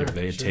other vendor.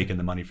 They had taken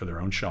the money for their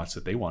own shots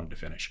that they wanted to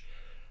finish.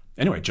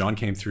 Anyway, John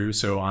came through,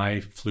 so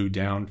I flew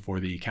down for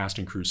the cast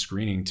and crew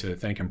screening to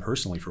thank him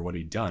personally for what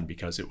he'd done,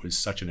 because it was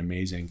such an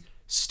amazing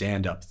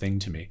stand-up thing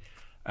to me.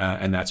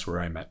 And that's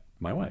where I met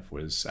my wife,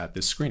 was at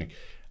this screening.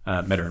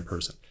 Met her in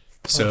person.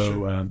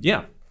 So,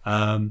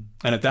 and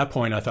at that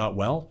point I thought,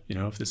 well,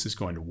 if this is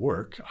going to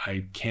work,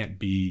 I can't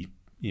be,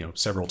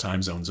 several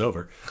time zones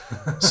over.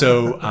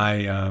 So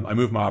I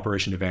moved my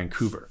operation to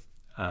Vancouver.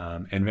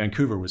 And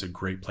Vancouver was a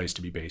great place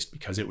to be based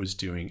because it was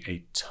doing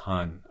a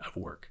ton of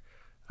work.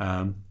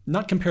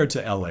 Not compared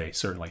to LA,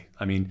 certainly.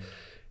 I mean,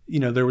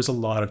 there was a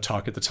lot of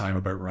talk at the time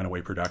about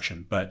runaway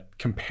production, but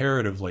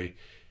comparatively,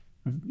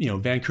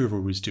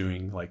 Vancouver was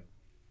doing like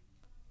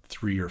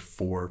 3 or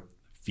 4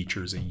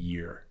 features a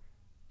year.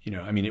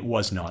 It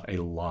was not a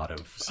lot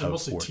of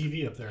mostly work.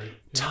 TV up there. Yeah.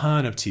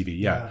 Ton of TV,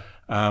 yeah.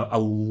 A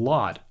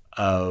lot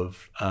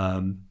of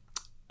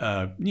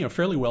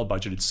fairly well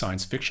budgeted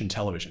science fiction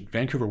television.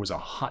 Vancouver was a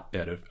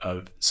hotbed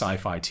of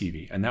sci-fi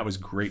TV, and that was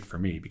great for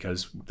me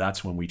because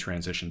that's when we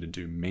transitioned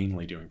into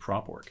mainly doing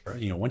prop work.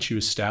 Once you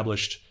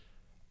established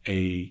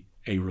a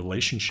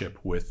relationship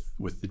with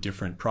the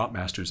different prop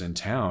masters in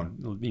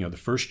town, the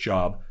first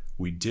job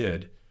we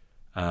did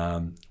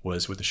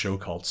was with a show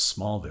called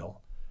Smallville.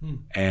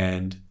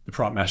 And the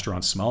prop master on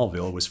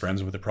Smallville was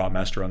friends with the prop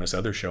master on this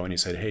other show, and he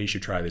said, hey, you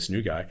should try this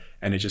new guy.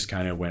 And it just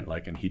kind of went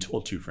like, and he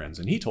told 2 friends,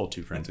 and he told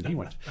 2 friends, and he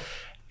went.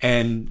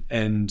 And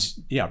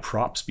yeah,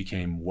 props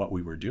became what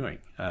we were doing.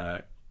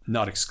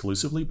 Not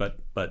exclusively,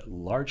 but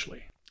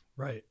largely.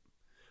 Right.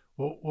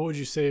 Well, what would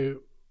you say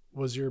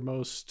was your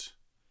most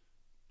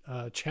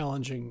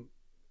challenging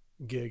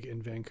gig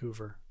in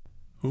Vancouver?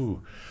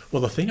 Ooh,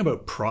 well, the thing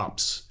about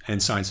props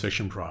and science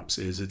fiction props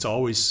is it's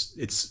always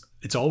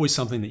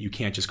something that you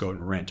can't just go out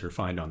and rent or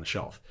find on the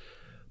shelf.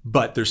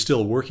 but they're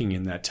still working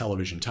in that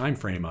television time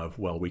frame of,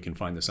 well, we can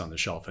find this on the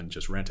shelf and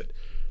just rent it.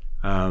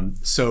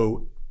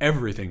 So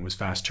everything was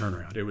fast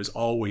turnaround. It was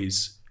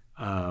always,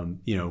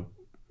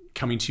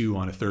 coming to you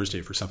on a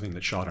Thursday for something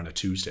that shot on a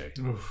Tuesday.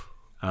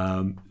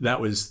 That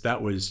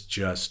was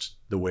just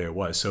the way it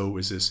was. So it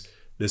was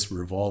this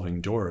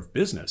revolving door of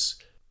business.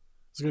 I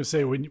was going to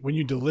say, when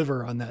you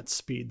deliver on that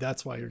speed,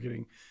 that's why you're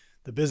getting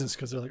the business,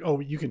 because they're like, oh,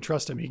 you can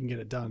trust him, he can get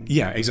it done.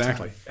 Yeah,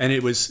 exactly. And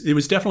it was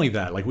definitely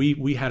that. Like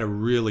we had a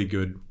really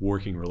good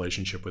working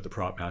relationship with the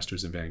prop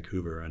masters in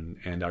Vancouver,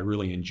 and I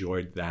really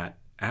enjoyed that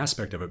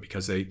aspect of it,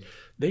 because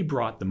they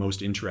brought the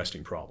most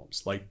interesting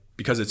problems, like,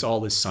 because it's all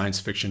this science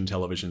fiction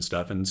television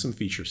stuff and some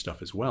feature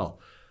stuff as well.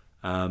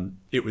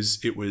 It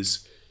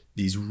was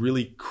these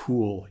really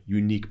cool,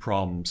 unique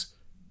problems,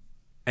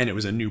 and it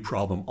was a new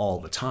problem all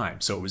the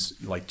time. So it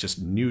was like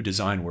just new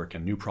design work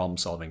and new problem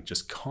solving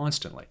just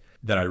constantly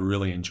that I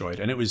really enjoyed.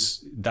 And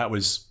that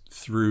was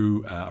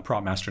through a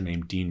prop master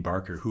named Dean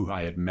Barker, who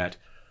I had met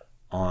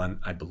on,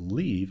 I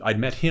believe, I'd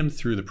met him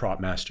through the prop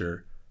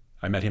master.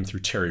 I met him through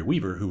Terry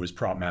Weaver, who was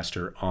prop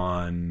master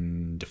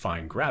on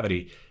Defying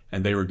Gravity,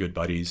 and they were good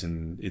buddies.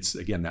 And it's,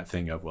 again, that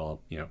thing of,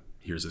 well,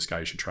 here's this guy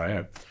you should try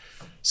out.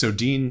 So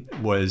Dean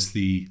was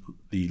the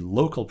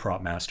local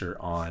prop master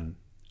on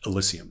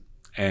Elysium,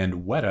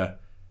 and Weta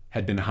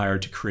had been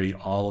hired to create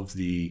all of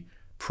the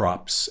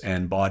props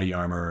and body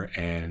armor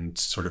and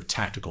sort of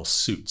tactical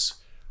suits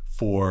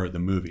for the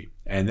movie.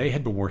 And they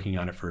had been working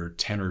on it for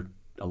 10 or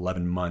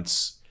 11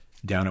 months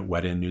down at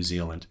Weta in New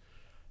Zealand.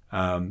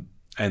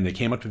 And they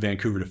came up to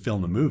Vancouver to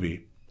film the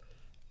movie,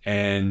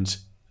 and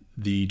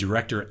the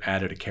director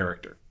added a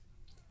character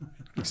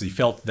because he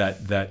felt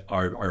that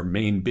our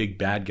main big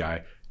bad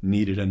guy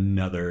needed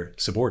another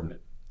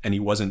subordinate, and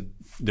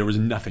there was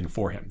nothing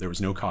for him. There was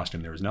no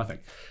costume, there was nothing.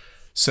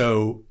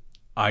 So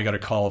I got a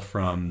call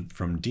from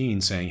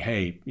Dean saying,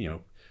 hey,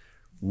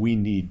 we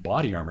need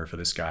body armor for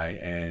this guy,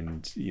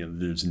 and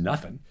there's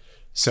nothing.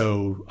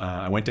 So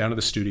I went down to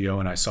the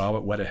studio and I saw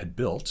what Weta had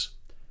built,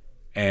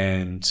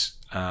 and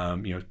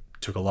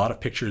took a lot of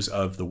pictures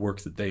of the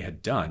work that they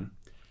had done,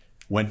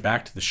 went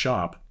back to the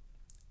shop,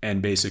 and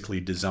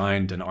basically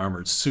designed an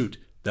armored suit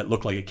that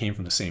looked like it came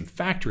from the same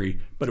factory,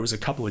 but it was a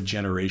couple of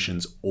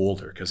generations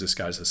older, because this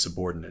guy's a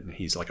subordinate and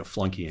he's like a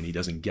flunky and he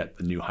doesn't get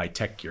the new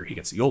high-tech gear, he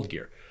gets the old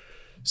gear.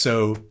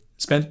 So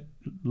spent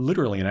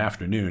literally an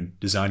afternoon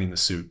designing the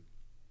suit,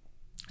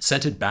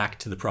 sent it back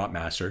to the prop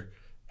master,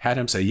 had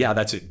him say, yeah,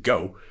 that's it,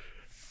 go,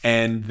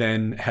 and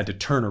then had to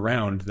turn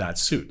around that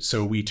suit.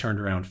 So we turned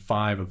around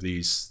 5 of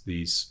these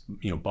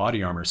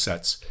body armor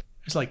sets.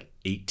 It was like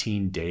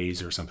 18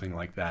 days or something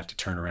like that to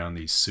turn around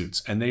these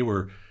suits. And they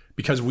were,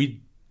 because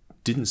we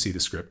didn't see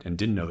the script and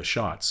didn't know the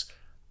shots,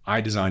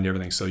 I designed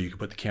everything so you could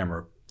put the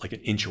camera like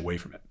an inch away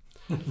from it.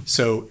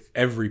 So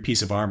every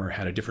piece of armor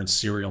had a different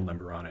serial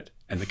number on it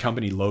and the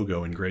company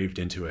logo engraved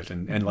into it.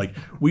 And like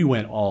we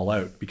went all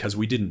out because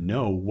we didn't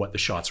know what the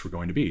shots were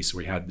going to be. So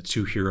we had the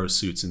 2 hero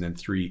suits and then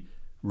 3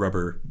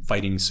 rubber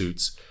fighting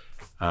suits,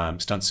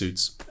 stunt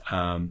suits.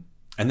 And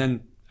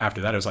then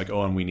after that, I was like,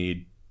 oh, and we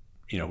need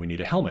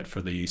a helmet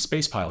for the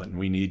space pilot, and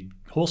we need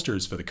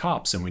holsters for the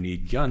cops, and we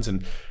need guns,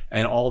 and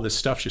all this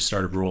stuff just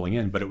started rolling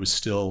in, but it was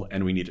still,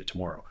 and we need it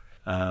tomorrow.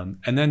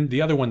 And then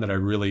the other one that I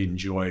really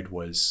enjoyed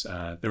was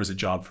there was a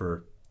job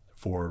for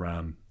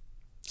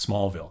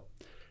Smallville,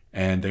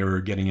 and they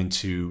were getting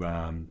into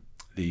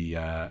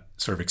the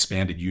sort of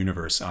expanded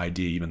universe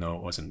idea, even though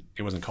it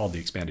wasn't called the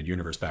expanded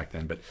universe back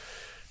then,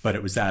 but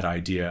it was that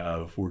idea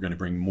of we're going to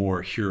bring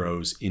more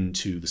heroes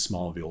into the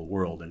Smallville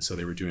world. And so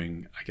they were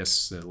doing, I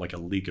guess, like a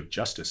League of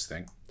Justice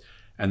thing,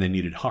 and they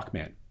needed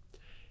Hawkman.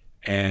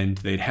 And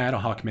they'd had a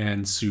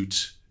Hawkman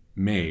suit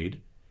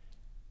made,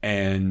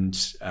 and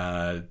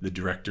the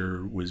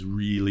director was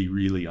really,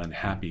 really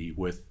unhappy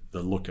with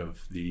the look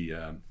of the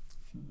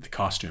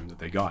costume that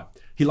they got.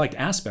 He liked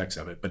aspects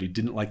of it, but he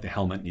didn't like the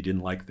helmet, and he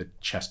didn't like the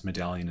chest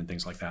medallion and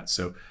things like that.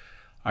 So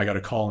I got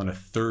a call on a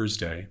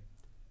Thursday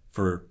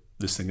for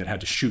this thing that had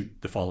to shoot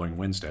the following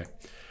Wednesday.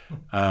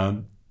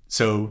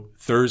 So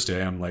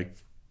Thursday, I'm like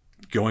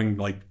going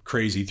like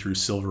crazy through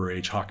Silver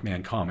Age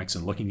Hawkman comics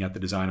and looking at the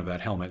design of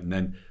that helmet, and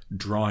then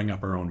drawing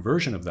up our own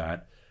version of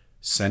that,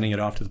 sending it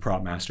off to the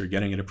prop master,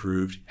 getting it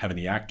approved, having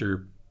the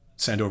actor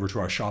sent over to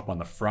our shop on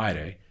the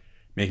Friday,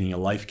 making a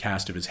life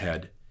cast of his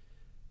head,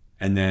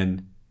 and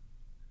then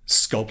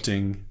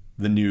sculpting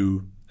the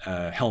new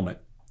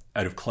helmet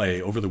out of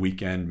clay over the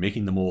weekend,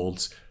 making the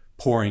molds,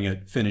 pouring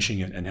it, finishing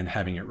it, and then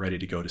having it ready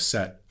to go to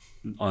set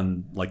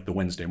on like the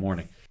Wednesday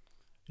morning.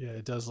 Yeah,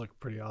 it does look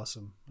pretty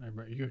awesome. I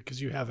remember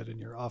because you have it in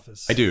your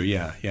office. I do,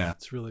 yeah.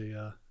 It's really,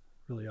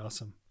 really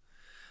awesome.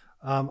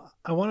 I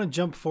want to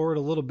jump forward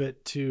a little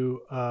bit to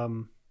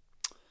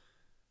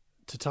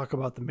talk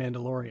about The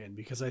Mandalorian,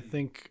 because I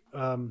think,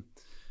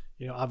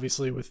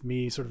 obviously with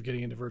me sort of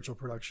getting into virtual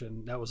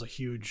production, that was a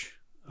huge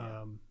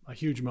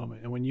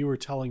moment. And when you were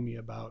telling me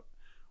about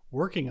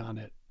working on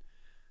it,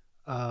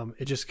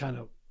 it just kind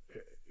of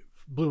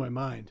blew my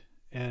mind.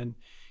 And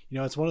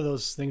it's one of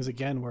those things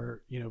again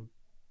where you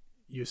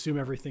you assume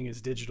everything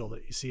is digital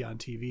that you see on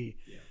TV,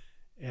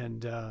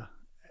 and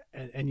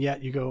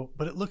yet you go,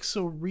 but it looks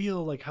so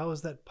real. Like, how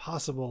is that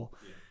possible?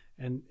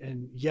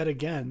 And yet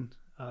again,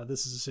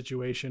 this is a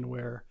situation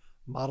where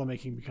model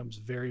making becomes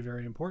very,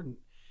 very important.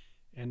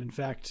 And in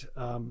fact,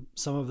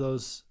 some of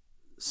those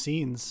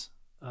scenes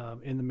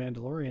in The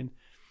Mandalorian,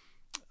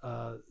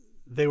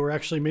 they were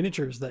actually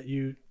miniatures that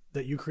you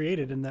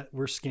created and that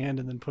were scanned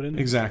and then put in.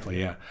 Exactly.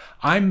 Yeah.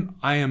 I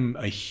am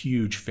a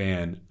huge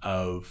fan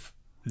of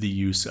the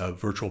use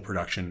of virtual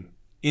production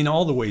in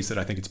all the ways that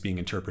I think it's being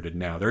interpreted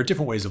now. There are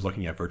different ways of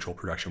looking at virtual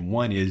production.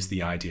 One is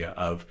the idea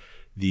of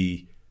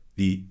the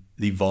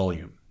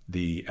volume,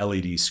 the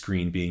LED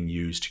screen being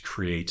used to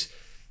create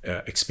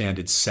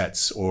expanded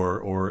sets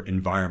or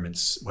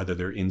environments, whether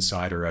they're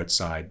inside or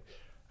outside.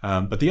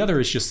 But the other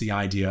is just the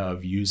idea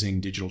of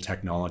using digital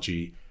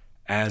technology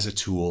as a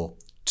tool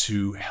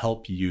to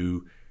help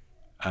you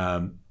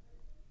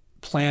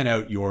plan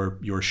out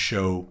your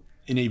show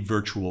in a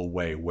virtual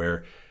way,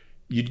 where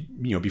you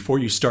know before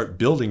you start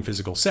building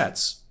physical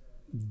sets,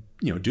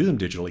 do them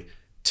digitally.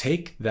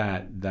 Take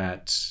that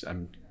I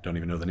don't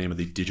even know the name of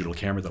the digital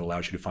camera that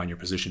allows you to find your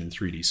position in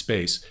 3D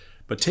space,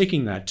 but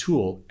taking that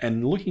tool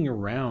and looking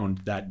around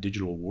that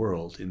digital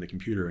world in the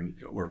computer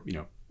or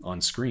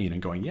on screen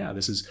and going, yeah,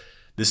 this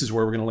is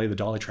where we're going to lay the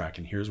dolly track,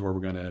 and here's where we're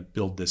going to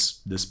build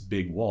this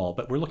big wall.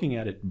 But we're looking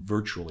at it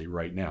virtually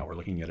right now. We're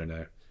looking at it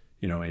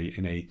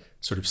in a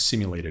sort of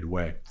simulated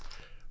way.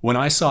 When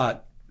I saw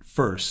it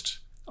first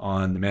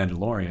on The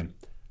Mandalorian,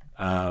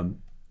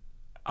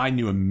 I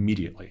knew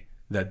immediately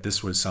that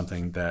this was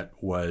something that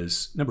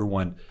was, number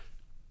one,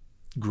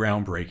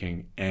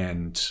 groundbreaking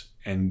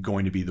and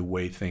going to be the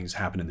way things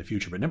happen in the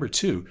future. But number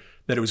two,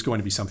 that it was going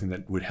to be something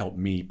that would help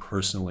me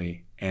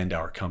personally and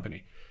our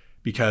company.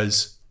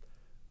 Because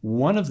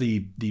one of the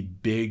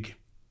big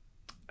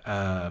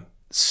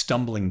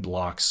stumbling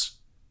blocks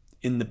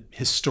in the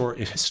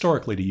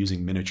historically to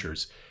using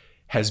miniatures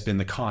has been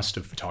the cost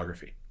of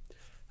photography.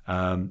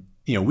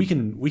 We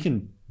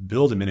can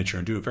build a miniature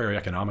and do it very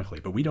economically,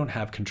 but we don't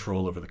have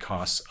control over the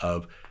costs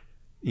of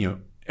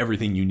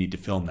everything you need to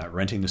film that,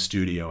 renting the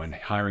studio and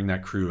hiring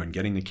that crew and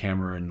getting the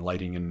camera and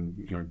lighting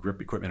and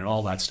grip equipment and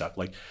all that stuff.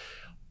 Like,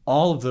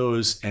 all of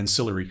those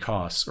ancillary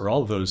costs, or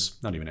all of those,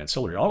 not even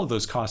ancillary, all of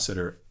those costs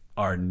that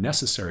are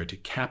necessary to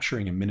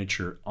capturing a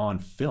miniature on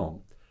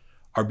film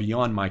are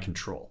beyond my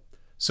control.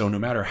 So no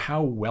matter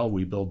how well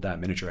we build that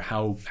miniature,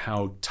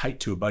 how tight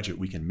to a budget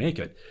we can make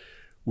it,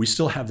 we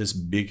still have this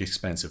big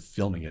expense of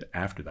filming it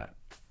after that.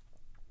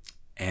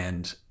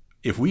 And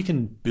if we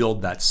can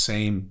build that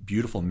same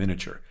beautiful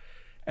miniature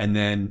and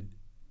then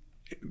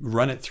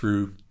run it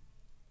through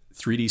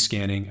 3D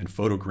scanning and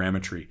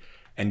photogrammetry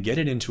and get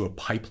it into a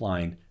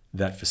pipeline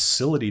that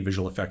facility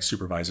visual effects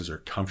supervisors are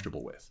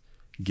comfortable with,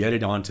 get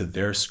it onto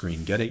their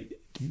screen,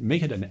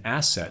 make it an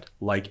asset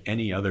like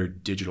any other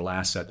digital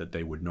asset that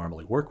they would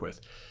normally work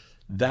with,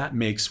 that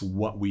makes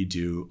what we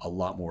do a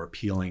lot more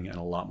appealing and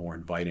a lot more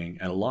inviting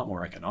and a lot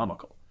more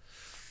economical.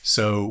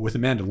 So with The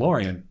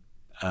Mandalorian,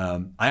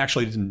 I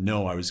actually didn't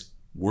know I was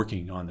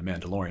working on The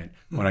Mandalorian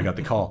when I got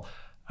the call.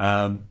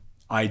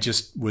 I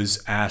just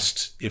was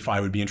asked if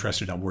I would be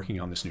interested in working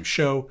on this new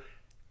show.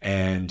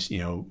 And,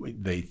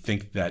 they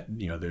think that,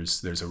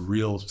 there's a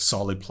real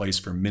solid place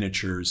for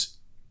miniatures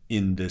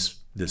in this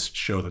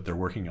show that they're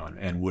working on,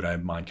 and would I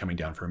mind coming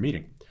down for a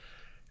meeting?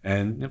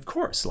 And of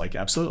course,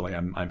 absolutely,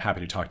 I'm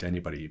happy to talk to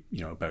anybody,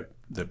 about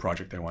the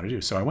project they want to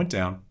do. So I went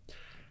down,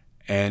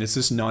 and it's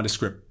this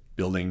nondescript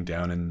building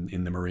down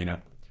in the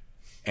marina,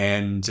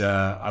 and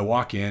I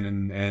walk in,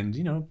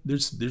 and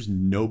there's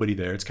nobody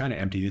there. It's kind of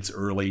empty. It's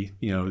early,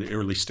 the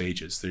early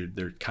stages.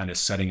 They're kind of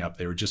setting up.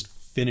 They were just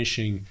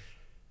finishing.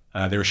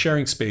 They were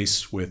sharing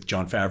space with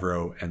Jon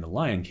Favreau and The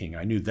Lion King.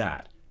 I knew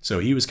that. So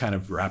he was kind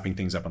of wrapping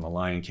things up on The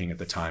Lion King at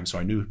the time. So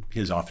I knew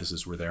his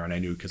offices were there, and I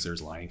knew because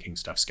there's Lion King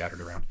stuff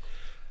scattered around.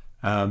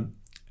 And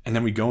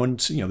then we go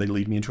into, they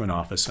lead me into an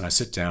office, and I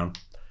sit down.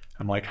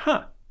 I'm like,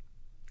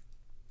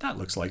 that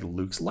looks like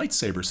Luke's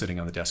lightsaber sitting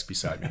on the desk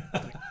beside me.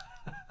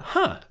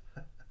 Like,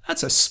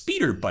 that's a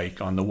speeder bike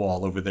on the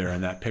wall over there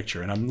in that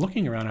picture. And I'm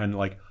looking around, and I'm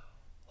like,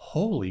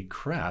 holy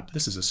crap,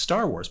 this is a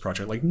Star Wars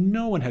project. Like,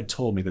 no one had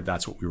told me that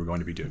that's what we were going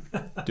to be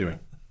doing.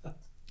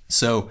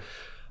 So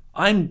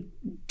I'm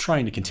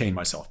trying to contain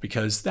myself,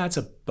 because that's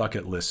a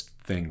bucket list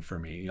thing for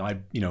me.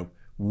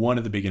 One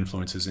of the big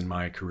influences in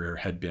my career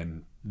had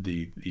been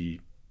the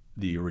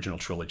original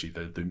trilogy,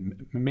 the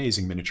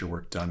amazing miniature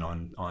work done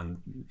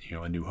on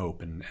A New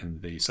Hope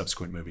and the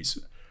subsequent movies.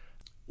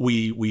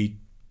 We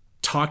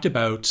talked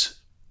about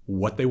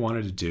what they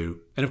wanted to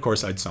do, and of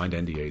course I'd signed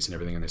NDAs and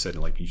everything, and they said,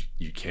 like,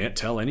 you can't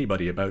tell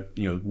anybody about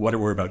what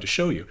we're about to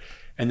show you.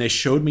 And they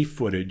showed me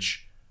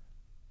footage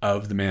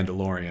of The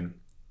Mandalorian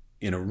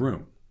in a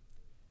room,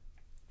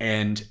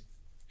 and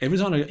it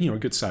was on a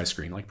good size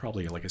screen,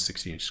 probably like a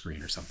 60-inch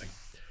screen or something.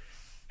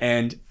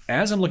 And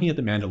as I'm looking at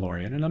The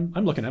Mandalorian, and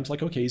I'm looking, I'm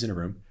like, okay, he's in a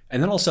room,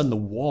 and then all of a sudden the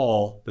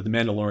wall that The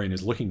Mandalorian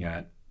is looking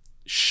at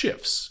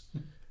shifts,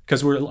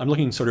 because I'm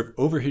looking sort of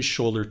over his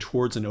shoulder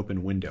towards an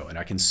open window, and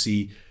I can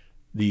see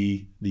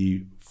the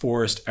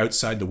forest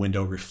outside the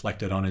window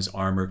reflected on his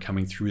armor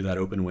coming through that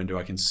open window.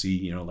 I can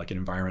see, like an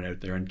environment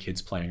out there and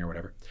kids playing or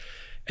whatever.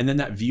 And then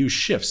that view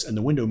shifts and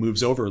the window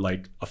moves over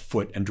like a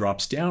foot and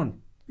drops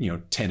down,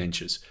 10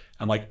 inches.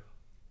 I'm like,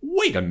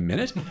 wait a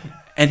minute.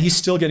 And he's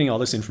still getting all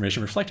this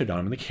information reflected on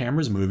him. And the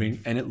camera's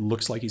moving and it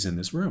looks like he's in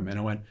this room. And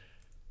I went,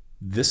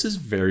 this is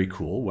very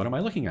cool. What am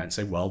I looking at? And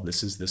say, well,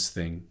 this is this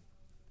thing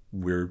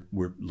we're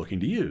looking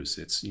to use.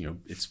 It's,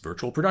 it's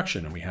virtual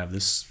production. And we have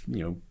this,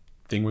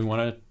 thing we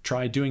want to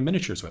try doing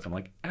miniatures with. I'm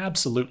like,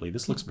 absolutely.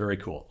 This looks very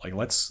cool. Like,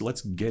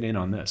 let's get in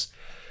on this.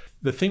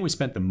 The thing we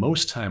spent the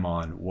most time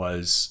on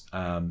was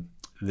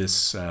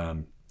this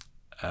a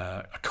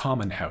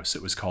common house,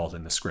 it was called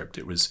in the script.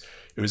 It was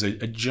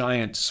a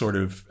giant sort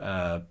of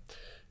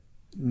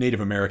Native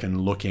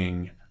American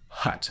looking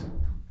hut,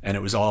 and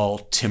it was all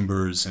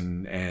timbers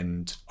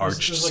and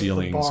arched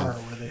ceilings.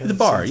 The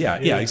bar,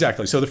 yeah,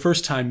 exactly. So the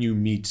first time you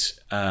meet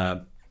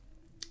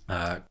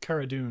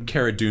Cara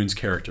Dune's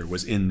character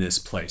was in this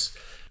place.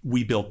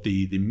 We built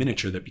the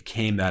miniature that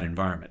became that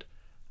environment.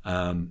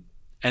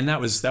 And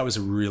that was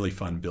a really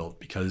fun build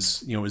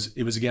because it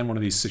was again one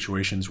of these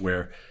situations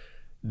where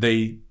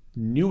they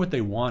knew what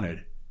they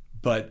wanted,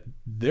 but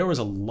there was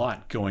a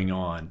lot going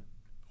on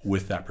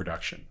with that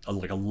production,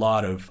 like a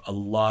lot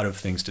of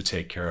things to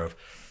take care of,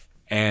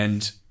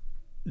 and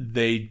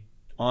they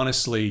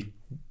honestly,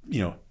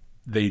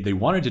 they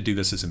wanted to do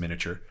this as a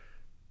miniature,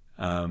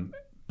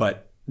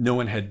 but no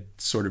one had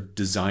sort of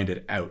designed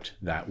it out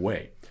that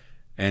way,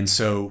 and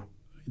so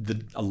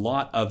a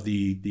lot of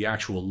the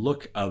actual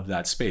look of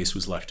that space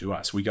was left to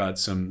us. We got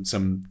some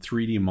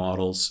 3D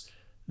models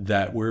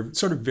that were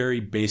sort of very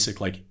basic,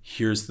 like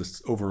here's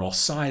the overall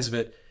size of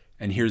it,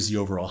 and here's the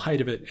overall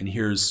height of it, and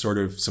here's sort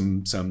of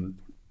some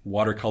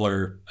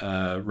watercolor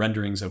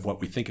renderings of what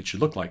we think it should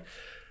look like,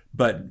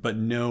 but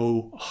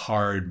no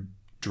hard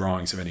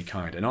drawings of any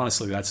kind. And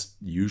honestly, that's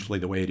usually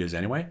the way it is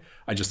anyway.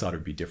 I just thought it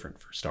would be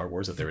different for Star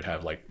Wars, that they would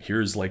have like,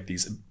 here's like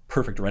these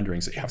perfect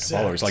renderings that you have to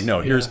follow. It's like,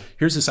 no, here's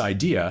this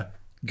idea,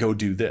 go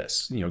do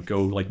this,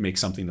 go like make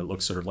something that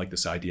looks sort of like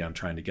this idea I'm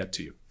trying to get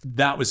to you.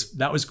 That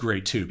was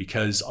great too,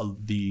 because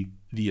the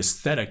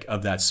aesthetic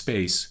of that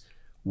space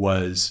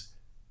was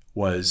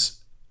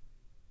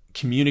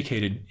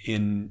communicated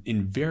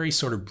in very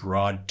sort of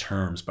broad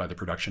terms by the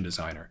production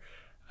designer,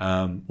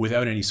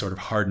 without any sort of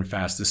hard and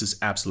fast, this is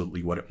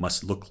absolutely what it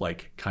must look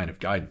like kind of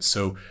guidance.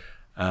 So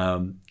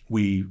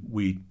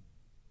we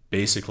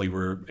basically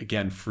were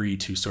again free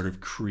to sort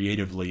of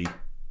creatively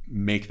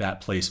make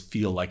that place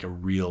feel like a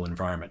real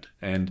environment.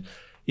 And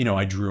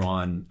I drew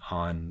on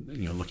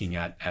looking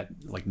at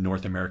like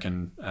North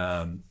American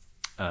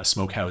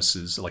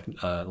smokehouses,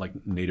 like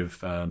native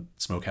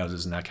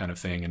smokehouses and that kind of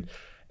thing,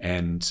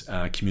 and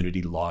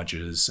community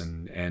lodges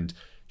and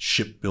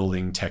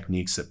shipbuilding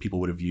techniques that people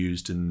would have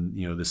used in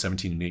the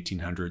 17 and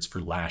 1800s for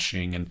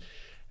lashing,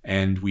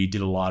 and we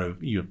did a lot of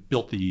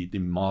built the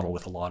model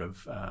with a lot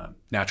of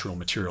natural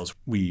materials.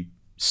 We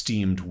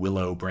steamed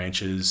willow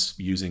branches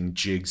using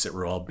jigs that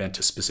were all bent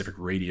to specific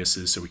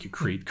radiuses, so we could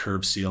create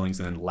curved ceilings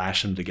and then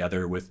lash them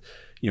together with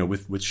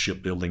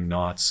shipbuilding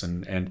knots,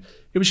 and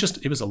it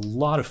was a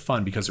lot of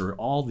fun because there were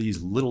all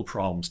these little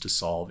problems to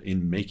solve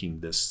in making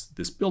this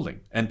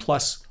building, and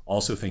plus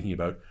also thinking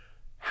about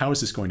how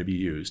is this going to be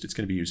used. It's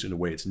going to be used in a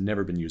way it's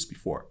never been used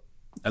before,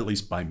 at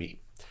least by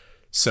me.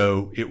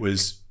 So it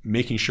was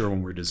making sure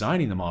when we're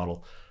designing the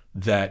model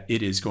that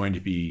it is going to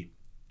be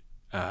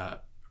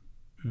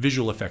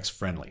visual effects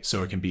friendly,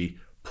 so it can be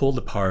pulled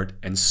apart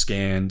and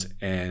scanned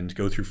and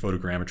go through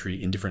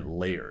photogrammetry in different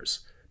layers,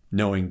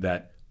 knowing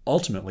that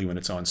ultimately when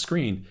it's on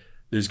screen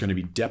there's going to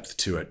be depth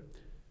to it,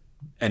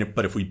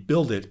 but if we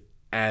build it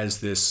as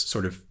this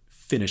sort of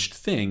finished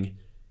thing,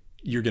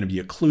 you're going to be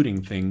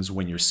occluding things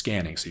when you're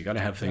scanning, so you got to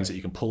have things that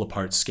you can pull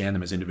apart, scan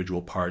them as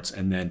individual parts,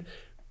 and then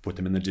put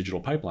them in the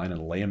digital pipeline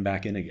and lay them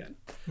back in again.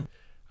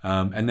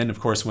 And then of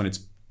course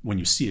when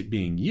you see it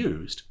being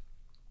used,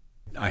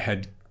 I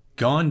had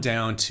gone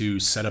down to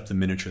set up the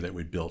miniature that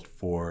we built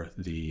for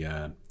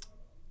the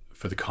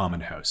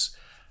common house,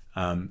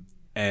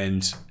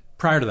 and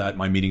prior to that,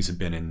 my meetings had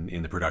been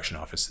in the production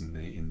office in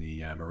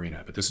the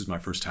marina. But this was my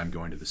first time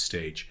going to the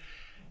stage,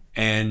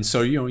 and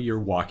so you're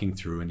walking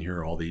through and you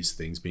hear all these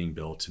things being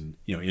built, and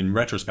in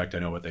retrospect, I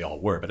know what they all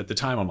were. But at the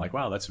time, I'm like,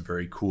 wow, that's a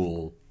very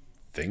cool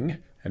thing. I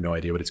have no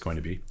idea what it's going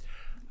to be.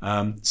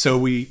 So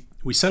we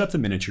set up the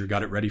miniature,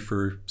 got it ready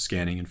for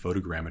scanning and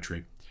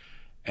photogrammetry.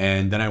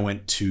 And then I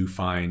went to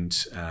find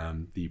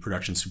the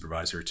production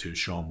supervisor to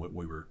show him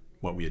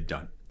what we had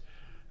done.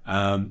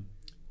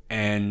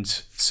 And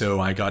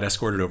so I got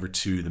escorted over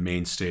to the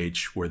main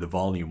stage where the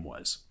volume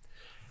was.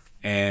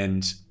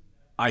 And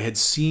I had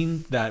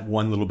seen that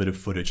one little bit of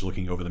footage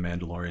looking over the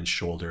Mandalorian's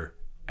shoulder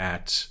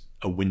at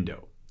a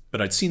window, but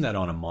I'd seen that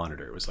on a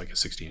monitor. It was like a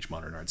 60-inch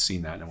monitor. I'd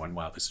seen that and I went,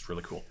 wow, this is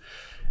really cool.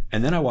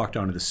 And then I walked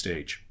onto the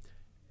stage,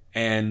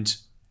 and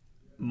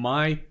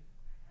my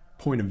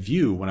point of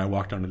view when I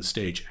walked onto the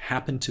stage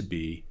happened to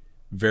be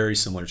very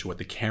similar to what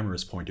the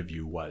camera's point of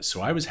view was.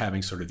 So I was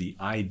having sort of the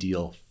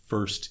ideal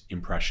first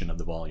impression of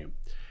the volume.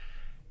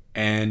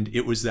 And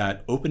it was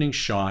that opening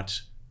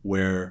shot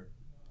where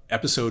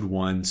episode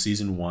 1,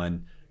 season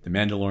 1, the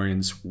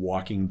Mandalorian's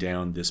walking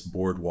down this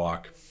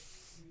boardwalk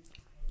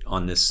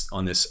on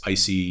this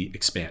icy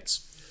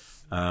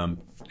expanse, and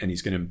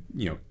he's going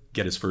to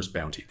get his first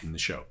bounty in the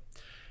show.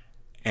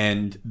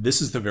 And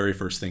this is the very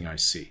first thing I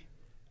see,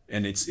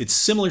 and it's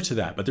similar to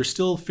that, but they're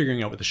still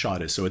figuring out what the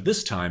shot is. So at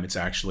this time, it's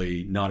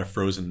actually not a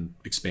frozen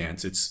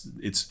expanse;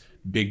 it's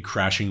big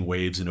crashing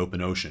waves and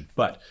open ocean.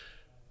 But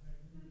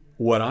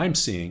what I'm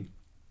seeing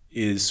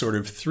is sort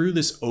of through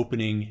this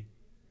opening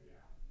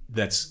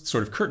that's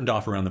sort of curtained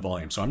off around the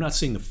volume. So I'm not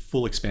seeing the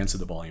full expanse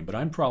of the volume, but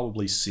I'm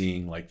probably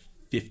seeing like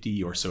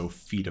 50 or so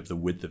feet of the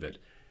width of it.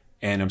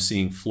 And I'm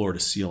seeing floor to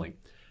ceiling.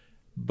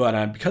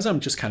 But because I'm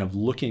just kind of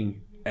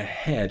looking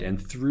ahead and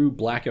through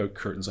blackout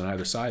curtains on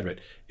either side of it,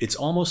 it's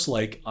almost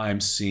like I'm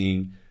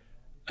seeing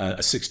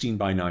a 16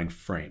 by 9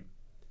 frame.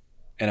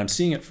 And I'm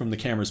seeing it from the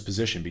camera's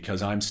position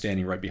because I'm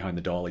standing right behind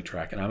the dolly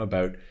track, and I'm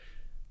about,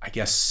 I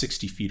guess,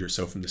 60 feet or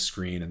so from the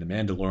screen, and the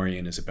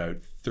Mandalorian is about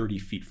 30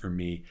 feet from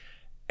me.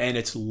 And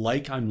it's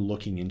like I'm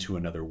looking into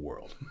another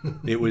world.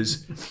 It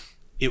was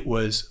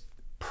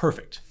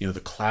perfect. The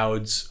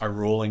clouds are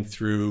rolling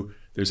through.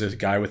 There's a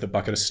guy with a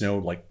bucket of snow,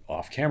 like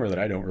off camera, that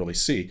I don't really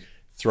see,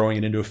 throwing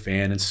it into a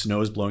fan, and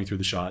snow is blowing through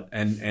the shot,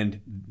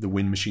 and the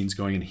wind machine's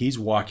going, and he's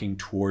walking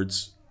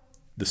towards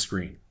the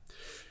screen.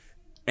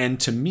 And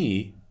to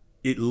me,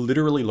 it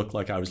literally looked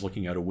like I was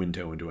looking out a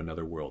window into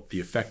another world. The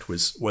effect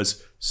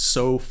was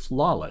so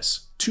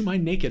flawless to my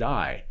naked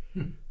eye.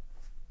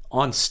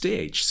 On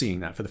stage,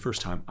 seeing that for the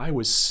first time, I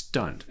was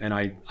stunned. And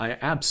I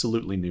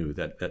absolutely knew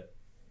that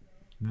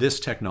this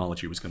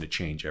technology was going to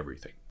change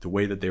everything. The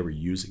way that they were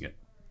using it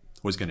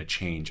was going to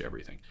change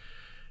everything.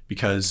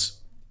 Because,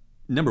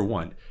 number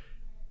one,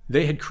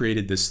 they had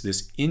created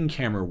this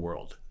in-camera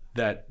world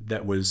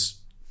that was,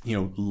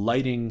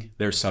 lighting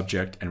their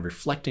subject and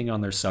reflecting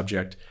on their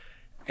subject,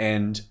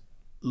 and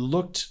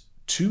looked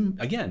to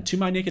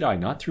my naked eye,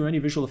 not through any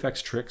visual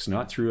effects tricks,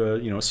 not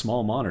through a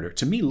small monitor.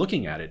 To me,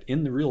 looking at it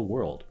in the real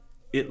world,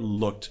 it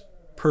looked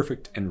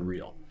perfect and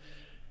real.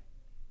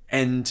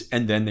 And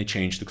then they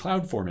changed the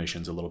cloud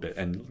formations a little bit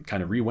and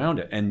kind of rewound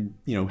it. And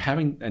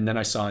and then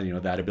I saw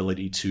that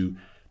ability to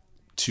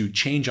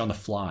change on the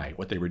fly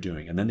what they were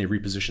doing, and then they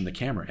repositioned the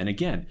camera. And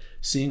again,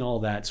 seeing all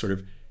that sort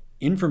of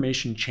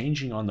information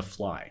changing on the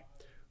fly,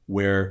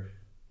 where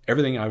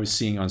everything I was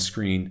seeing on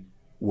screen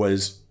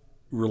was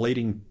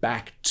relating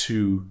back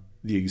to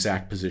the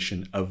exact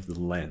position of the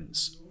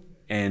lens.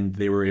 And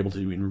they were able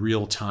to, in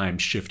real time,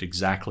 shift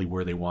exactly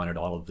where they wanted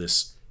all of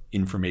this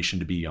information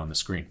to be on the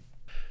screen.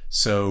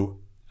 So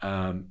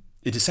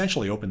it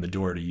essentially opened the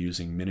door to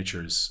using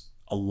miniatures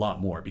a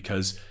lot more,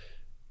 because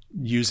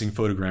using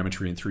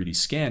photogrammetry and 3D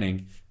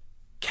scanning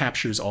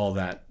captures all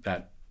that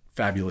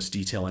fabulous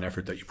detail and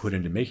effort that you put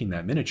into making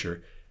that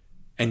miniature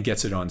and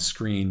gets it on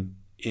screen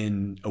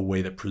in a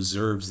way that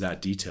preserves that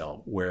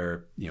detail,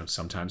 where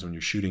sometimes when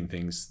you're shooting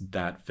things,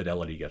 that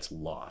fidelity gets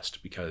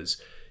lost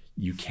because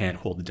you can't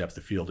hold the depth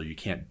of field, or you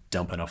can't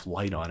dump enough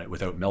light on it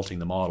without melting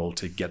the model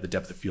to get the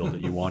depth of field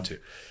that you want to.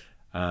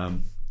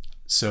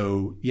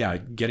 So yeah,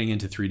 getting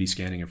into 3D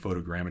scanning and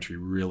photogrammetry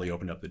really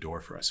opened up the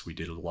door for us. We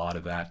did a lot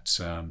of that.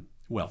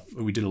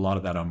 We did a lot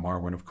of that on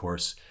Marwin, of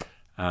course.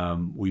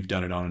 We've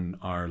done it on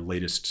our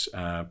latest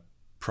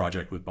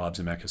project with Bob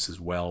Zemeckis as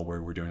well,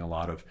 where we're doing a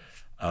lot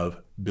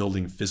of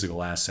building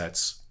physical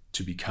assets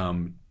to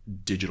become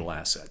digital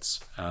assets,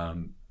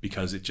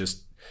 because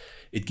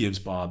it gives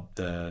Bob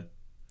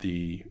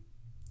the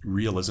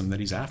realism that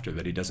he's after,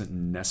 that he doesn't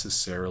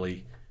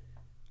necessarily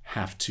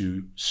have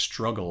to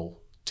struggle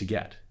to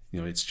get.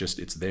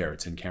 It's there,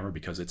 it's in camera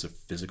because it's a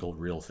physical,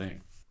 real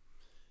thing.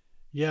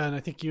 Yeah, and I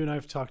think you and I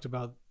have talked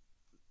about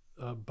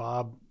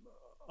Bob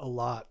a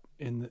lot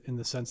in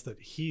the sense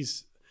that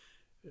he's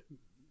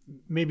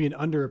maybe an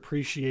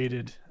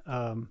underappreciated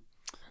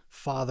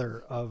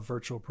father of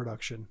virtual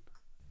production.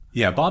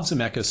 Yeah, Bob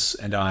Zemeckis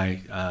and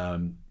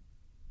I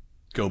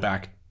go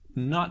back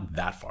not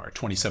that far.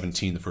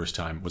 2017,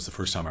 was the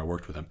first time I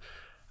worked with him.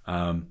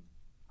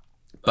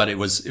 But it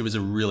was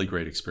a really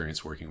great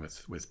experience working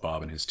with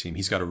Bob and his team.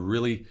 He's got a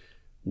really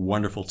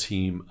wonderful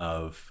team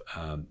of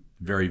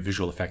very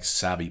visual effects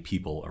savvy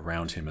people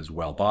around him as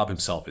well. Bob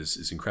himself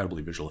is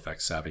incredibly visual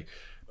effects savvy,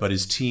 but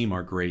his team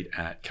are great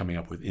at coming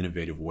up with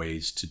innovative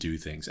ways to do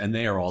things. And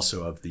they are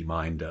also of the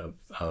mind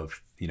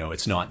of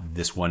it's not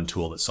this one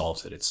tool that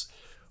solves it. It's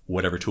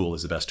whatever tool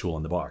is the best tool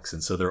in the box.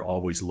 And so they're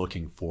always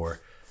looking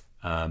for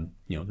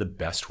the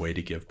best way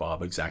to give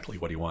Bob exactly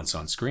what he wants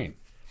on screen.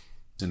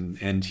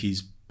 And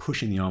he's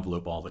pushing the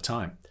envelope all the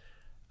time.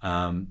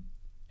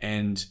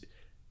 And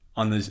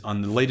on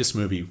the latest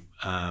movie,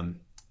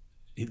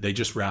 they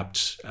just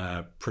wrapped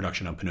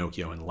production on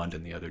Pinocchio in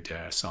London the other day.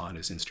 I saw on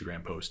his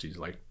Instagram post, he's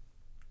like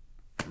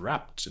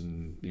wrapped,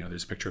 and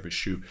there's a picture of his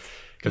shoe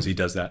because he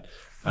does that.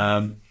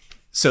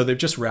 So they've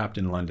just wrapped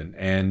in London,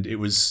 and it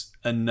was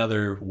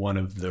another one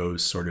of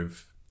those sort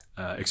of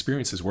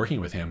experiences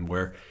working with him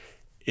where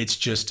it's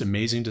just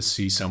amazing to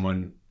see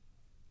someone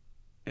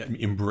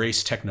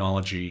embrace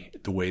technology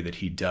the way that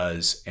he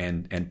does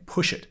and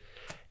push it.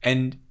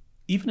 And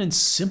even in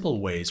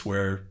simple ways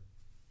where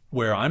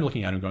I'm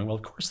looking at it and going, well,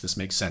 of course this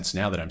makes sense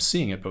now that I'm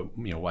seeing it, but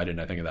why didn't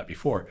I think of that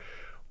before?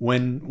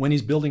 When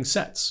he's building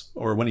sets,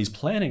 or when he's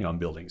planning on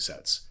building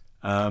sets,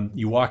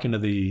 you walk into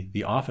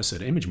the office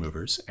at Image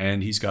Movers,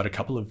 and he's got a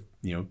couple of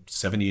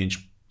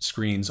 70-inch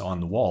screens on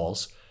the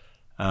walls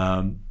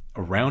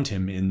around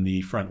him in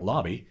the front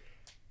lobby,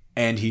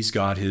 and he's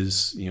got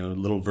his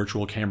little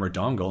virtual camera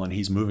dongle, and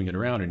he's moving it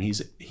around, and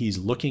he's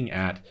looking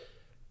at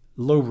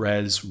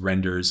low-res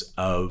renders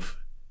of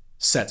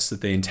sets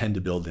that they intend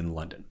to build in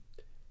London.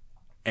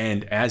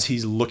 And as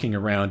he's looking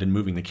around and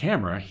moving the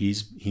camera,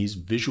 he's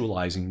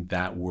visualizing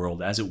that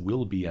world as it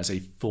will be as a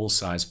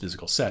full-size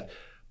physical set,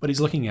 but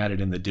he's looking at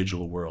it in the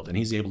digital world, and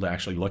he's able to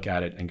actually look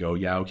at it and go,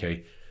 yeah,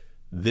 okay,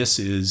 this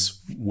is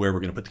where we're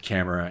going to put the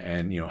camera,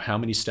 and how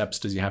many steps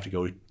does he have to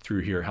go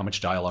through here? How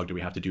much dialogue do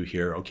we have to do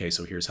here? Okay,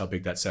 so here's how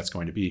big that set's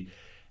going to be.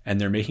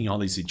 And they're making all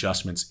these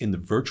adjustments in the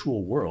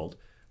virtual world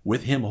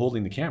with him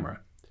holding the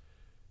camera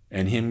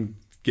and him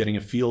getting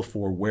a feel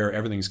for where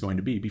everything's going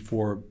to be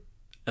before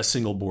a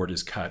single board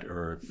is cut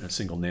or a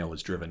single nail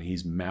is driven.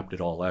 He's mapped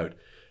it all out.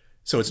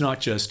 So it's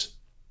not just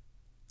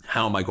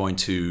how am I going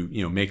to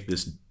make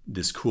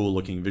this cool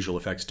looking visual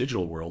effects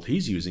digital world.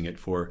 He's using it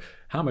for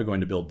how am I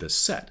going to build this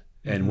set,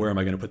 and where am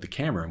I going to put the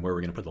camera, and where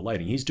we're going to put the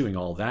lighting. He's doing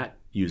all that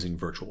using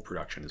virtual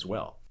production as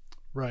well.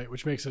 Right,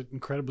 which makes it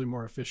incredibly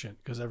more efficient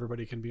because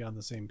everybody can be on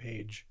the same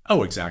page.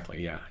 Oh,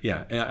 exactly.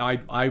 Yeah.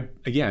 And I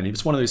again,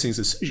 it's one of those things,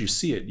 as soon as you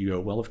see it, you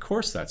go, well, of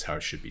course that's how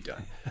it should be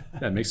done.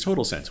 That makes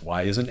total sense.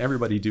 Why isn't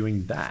everybody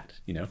doing that?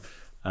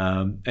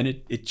 And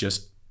it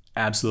just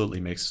absolutely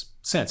makes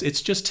sense.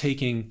 It's just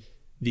taking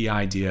the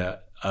idea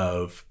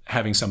of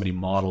having somebody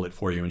model it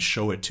for you and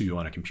show it to you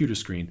on a computer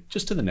screen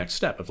just to the next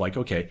step of like,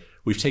 okay,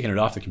 we've taken it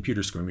off the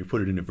computer screen, we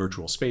put it in a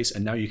virtual space,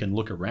 and now you can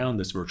look around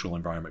this virtual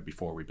environment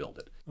before we build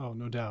it. Oh,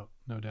 no doubt.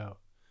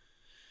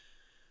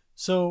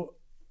 So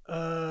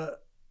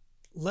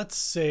let's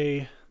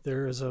say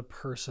there is a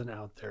person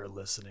out there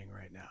listening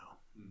right now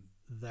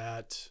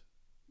that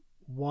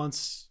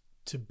wants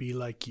to be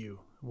like you,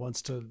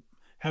 wants to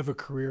have a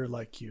career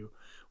like you.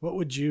 What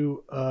would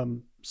you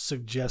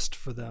suggest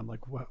for them?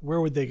 Like,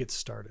 where would they get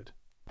started?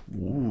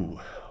 Ooh,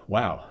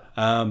 wow.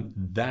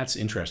 That's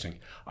interesting.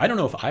 I don't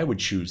know if I would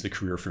choose the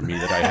career for me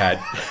that I had.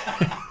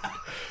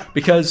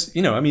 Because,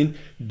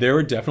 there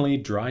are definitely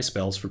dry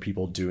spells for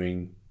people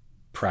doing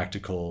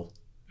practical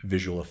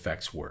visual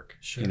effects work.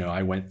 Sure.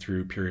 I went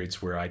through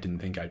periods where I didn't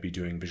think I'd be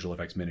doing visual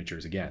effects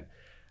miniatures again.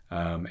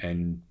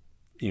 And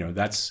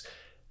that's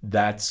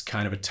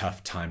kind of a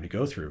tough time to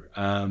go through.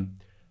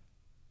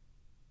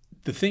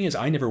 The thing is,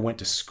 I never went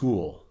to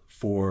school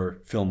for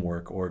film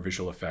work or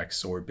visual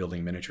effects or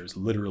building miniatures.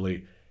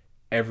 Literally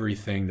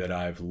everything that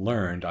I've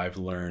learned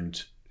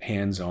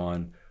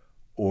hands-on,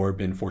 or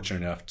been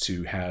fortunate enough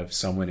to have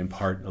someone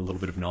impart a little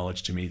bit of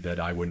knowledge to me that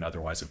I wouldn't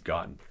otherwise have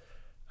gotten.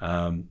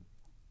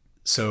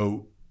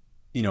 So,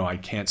 I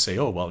can't say,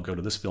 oh, well, go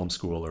to this film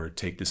school or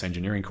take this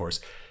engineering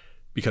course,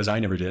 because I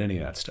never did any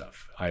of that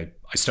stuff. I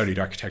studied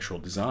architectural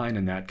design,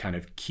 and that kind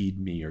of queued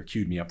me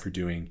up for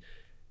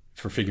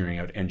figuring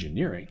out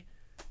engineering.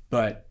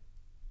 But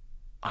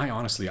I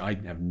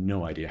have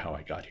no idea how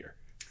I got here.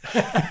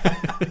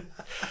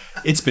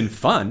 It's been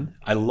fun.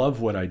 I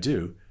love what I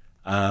do.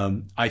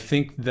 I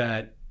think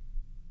that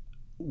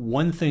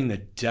one thing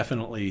that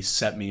definitely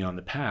set me on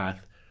the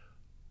path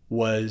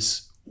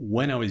was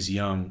when I was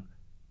young,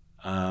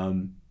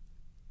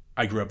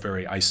 I grew up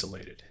very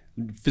isolated.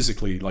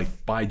 Physically,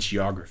 like by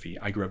geography,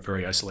 I grew up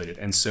very isolated.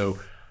 And so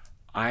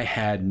I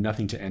had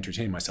nothing to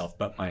entertain myself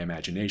but my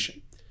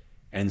imagination.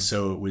 And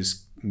so it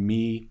was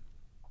me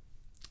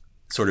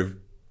sort of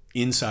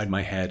inside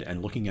my head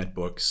and looking at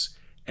books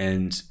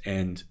and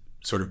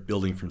sort of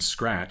building from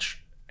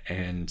scratch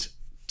and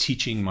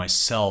teaching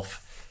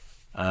myself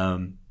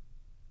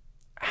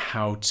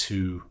how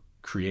to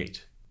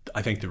create.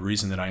 I think the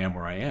reason that I am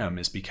where I am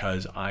is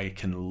because I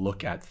can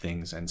look at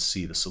things and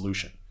see the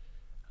solution.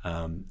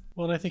 Well,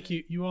 and I think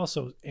you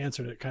also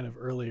answered it kind of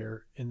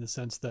earlier in the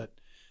sense that,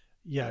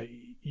 yeah,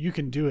 you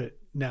can do it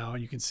now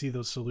and you can see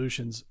those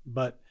solutions,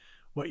 but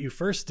what you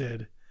first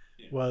did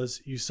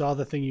was you saw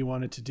the thing you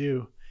wanted to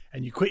do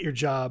and you quit your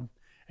job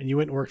and you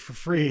went and worked for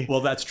free.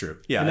 Well, that's true.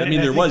 Yeah.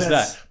 There was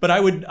that, but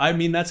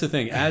that's the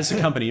thing. As a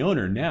company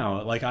owner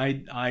now, like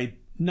I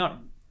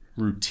not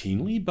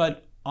routinely,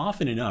 but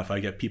often enough, I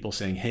get people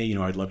saying, hey,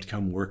 I'd love to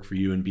come work for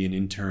you and be an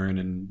intern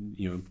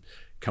and,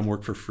 come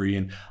work for free.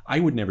 And I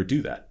would never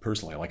do that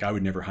personally. Like I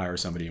would never hire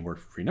somebody and work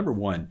for free. Number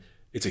one,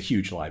 it's a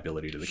huge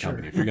liability to the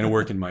company. If you're going to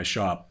work in my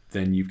shop,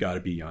 then you've got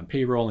to be on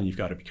payroll and you've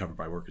got to be covered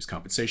by workers'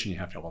 compensation. You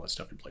have to have all that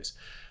stuff in place.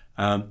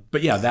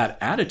 But yeah, that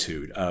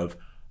attitude of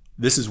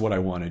this is what I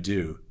want to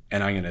do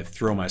and I'm going to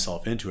throw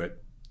myself into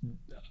it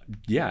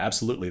yeah,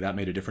 absolutely. That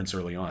made a difference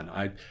early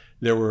on.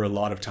 There were a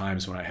lot of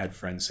times when I had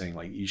friends saying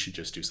like, you should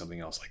just do something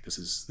else. Like this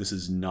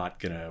is not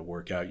going to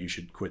work out. You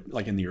should quit.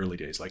 Like in the early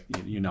days, like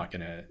you're not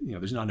going to,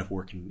 there's not enough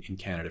work in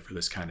Canada for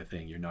this kind of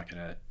thing. You're not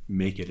going to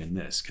make it in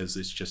this because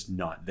it's just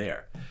not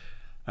there.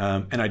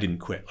 And I didn't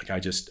quit. Like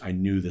I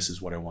knew this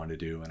is what I wanted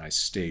to do and I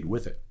stayed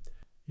with it.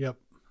 Yep.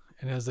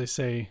 And as they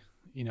say,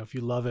 if you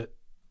love it,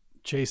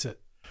 chase it.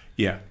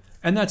 Yeah.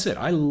 And that's it.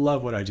 I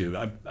love what I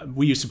do.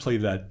 We used to play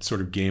that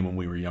sort of game when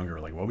we were younger.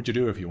 Like, what would you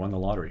do if you won the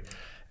lottery?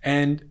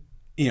 And,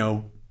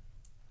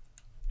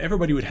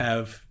 everybody would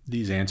have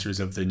these answers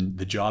of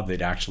the job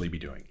they'd actually be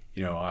doing.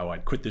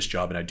 I'd quit this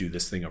job and I'd do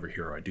this thing over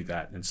here, or I'd do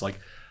that. And it's like,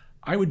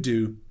 I would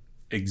do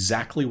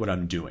exactly what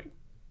I'm doing.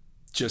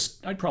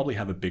 Just, I'd probably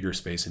have a bigger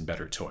space and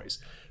better toys.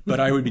 But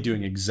I would be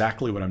doing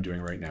exactly what I'm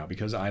doing right now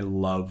because I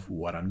love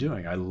what I'm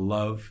doing. I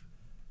love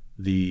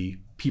the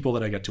people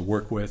that I get to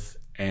work with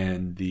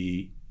and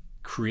the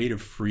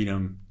creative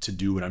freedom to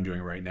do what I'm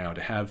doing right now,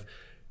 to have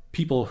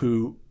people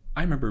who,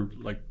 I remember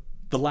like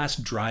the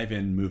last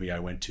drive-in movie I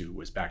went to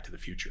was Back to the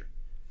Future.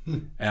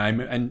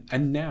 And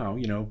now,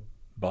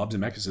 Bob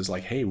Zemeckis is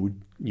like, hey,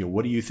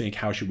 what do you think?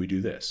 How should we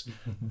do this?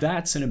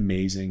 That's an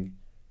amazing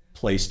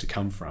place to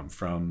come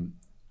from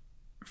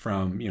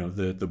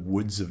the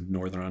woods of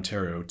Northern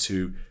Ontario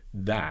to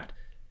that.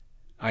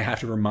 I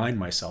have to remind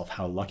myself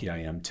how lucky I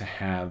am to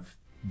have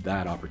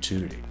that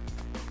opportunity.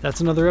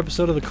 That's another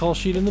episode of The Call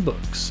Sheet in the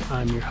Books.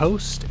 I'm your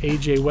host,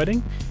 AJ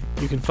Wedding.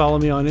 You can follow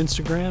me on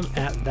Instagram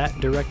at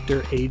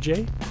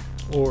ThatDirectorAJ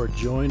or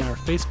join our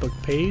Facebook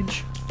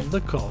page,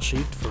 The Call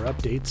Sheet, for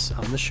updates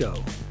on the show.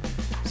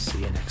 See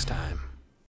you next time.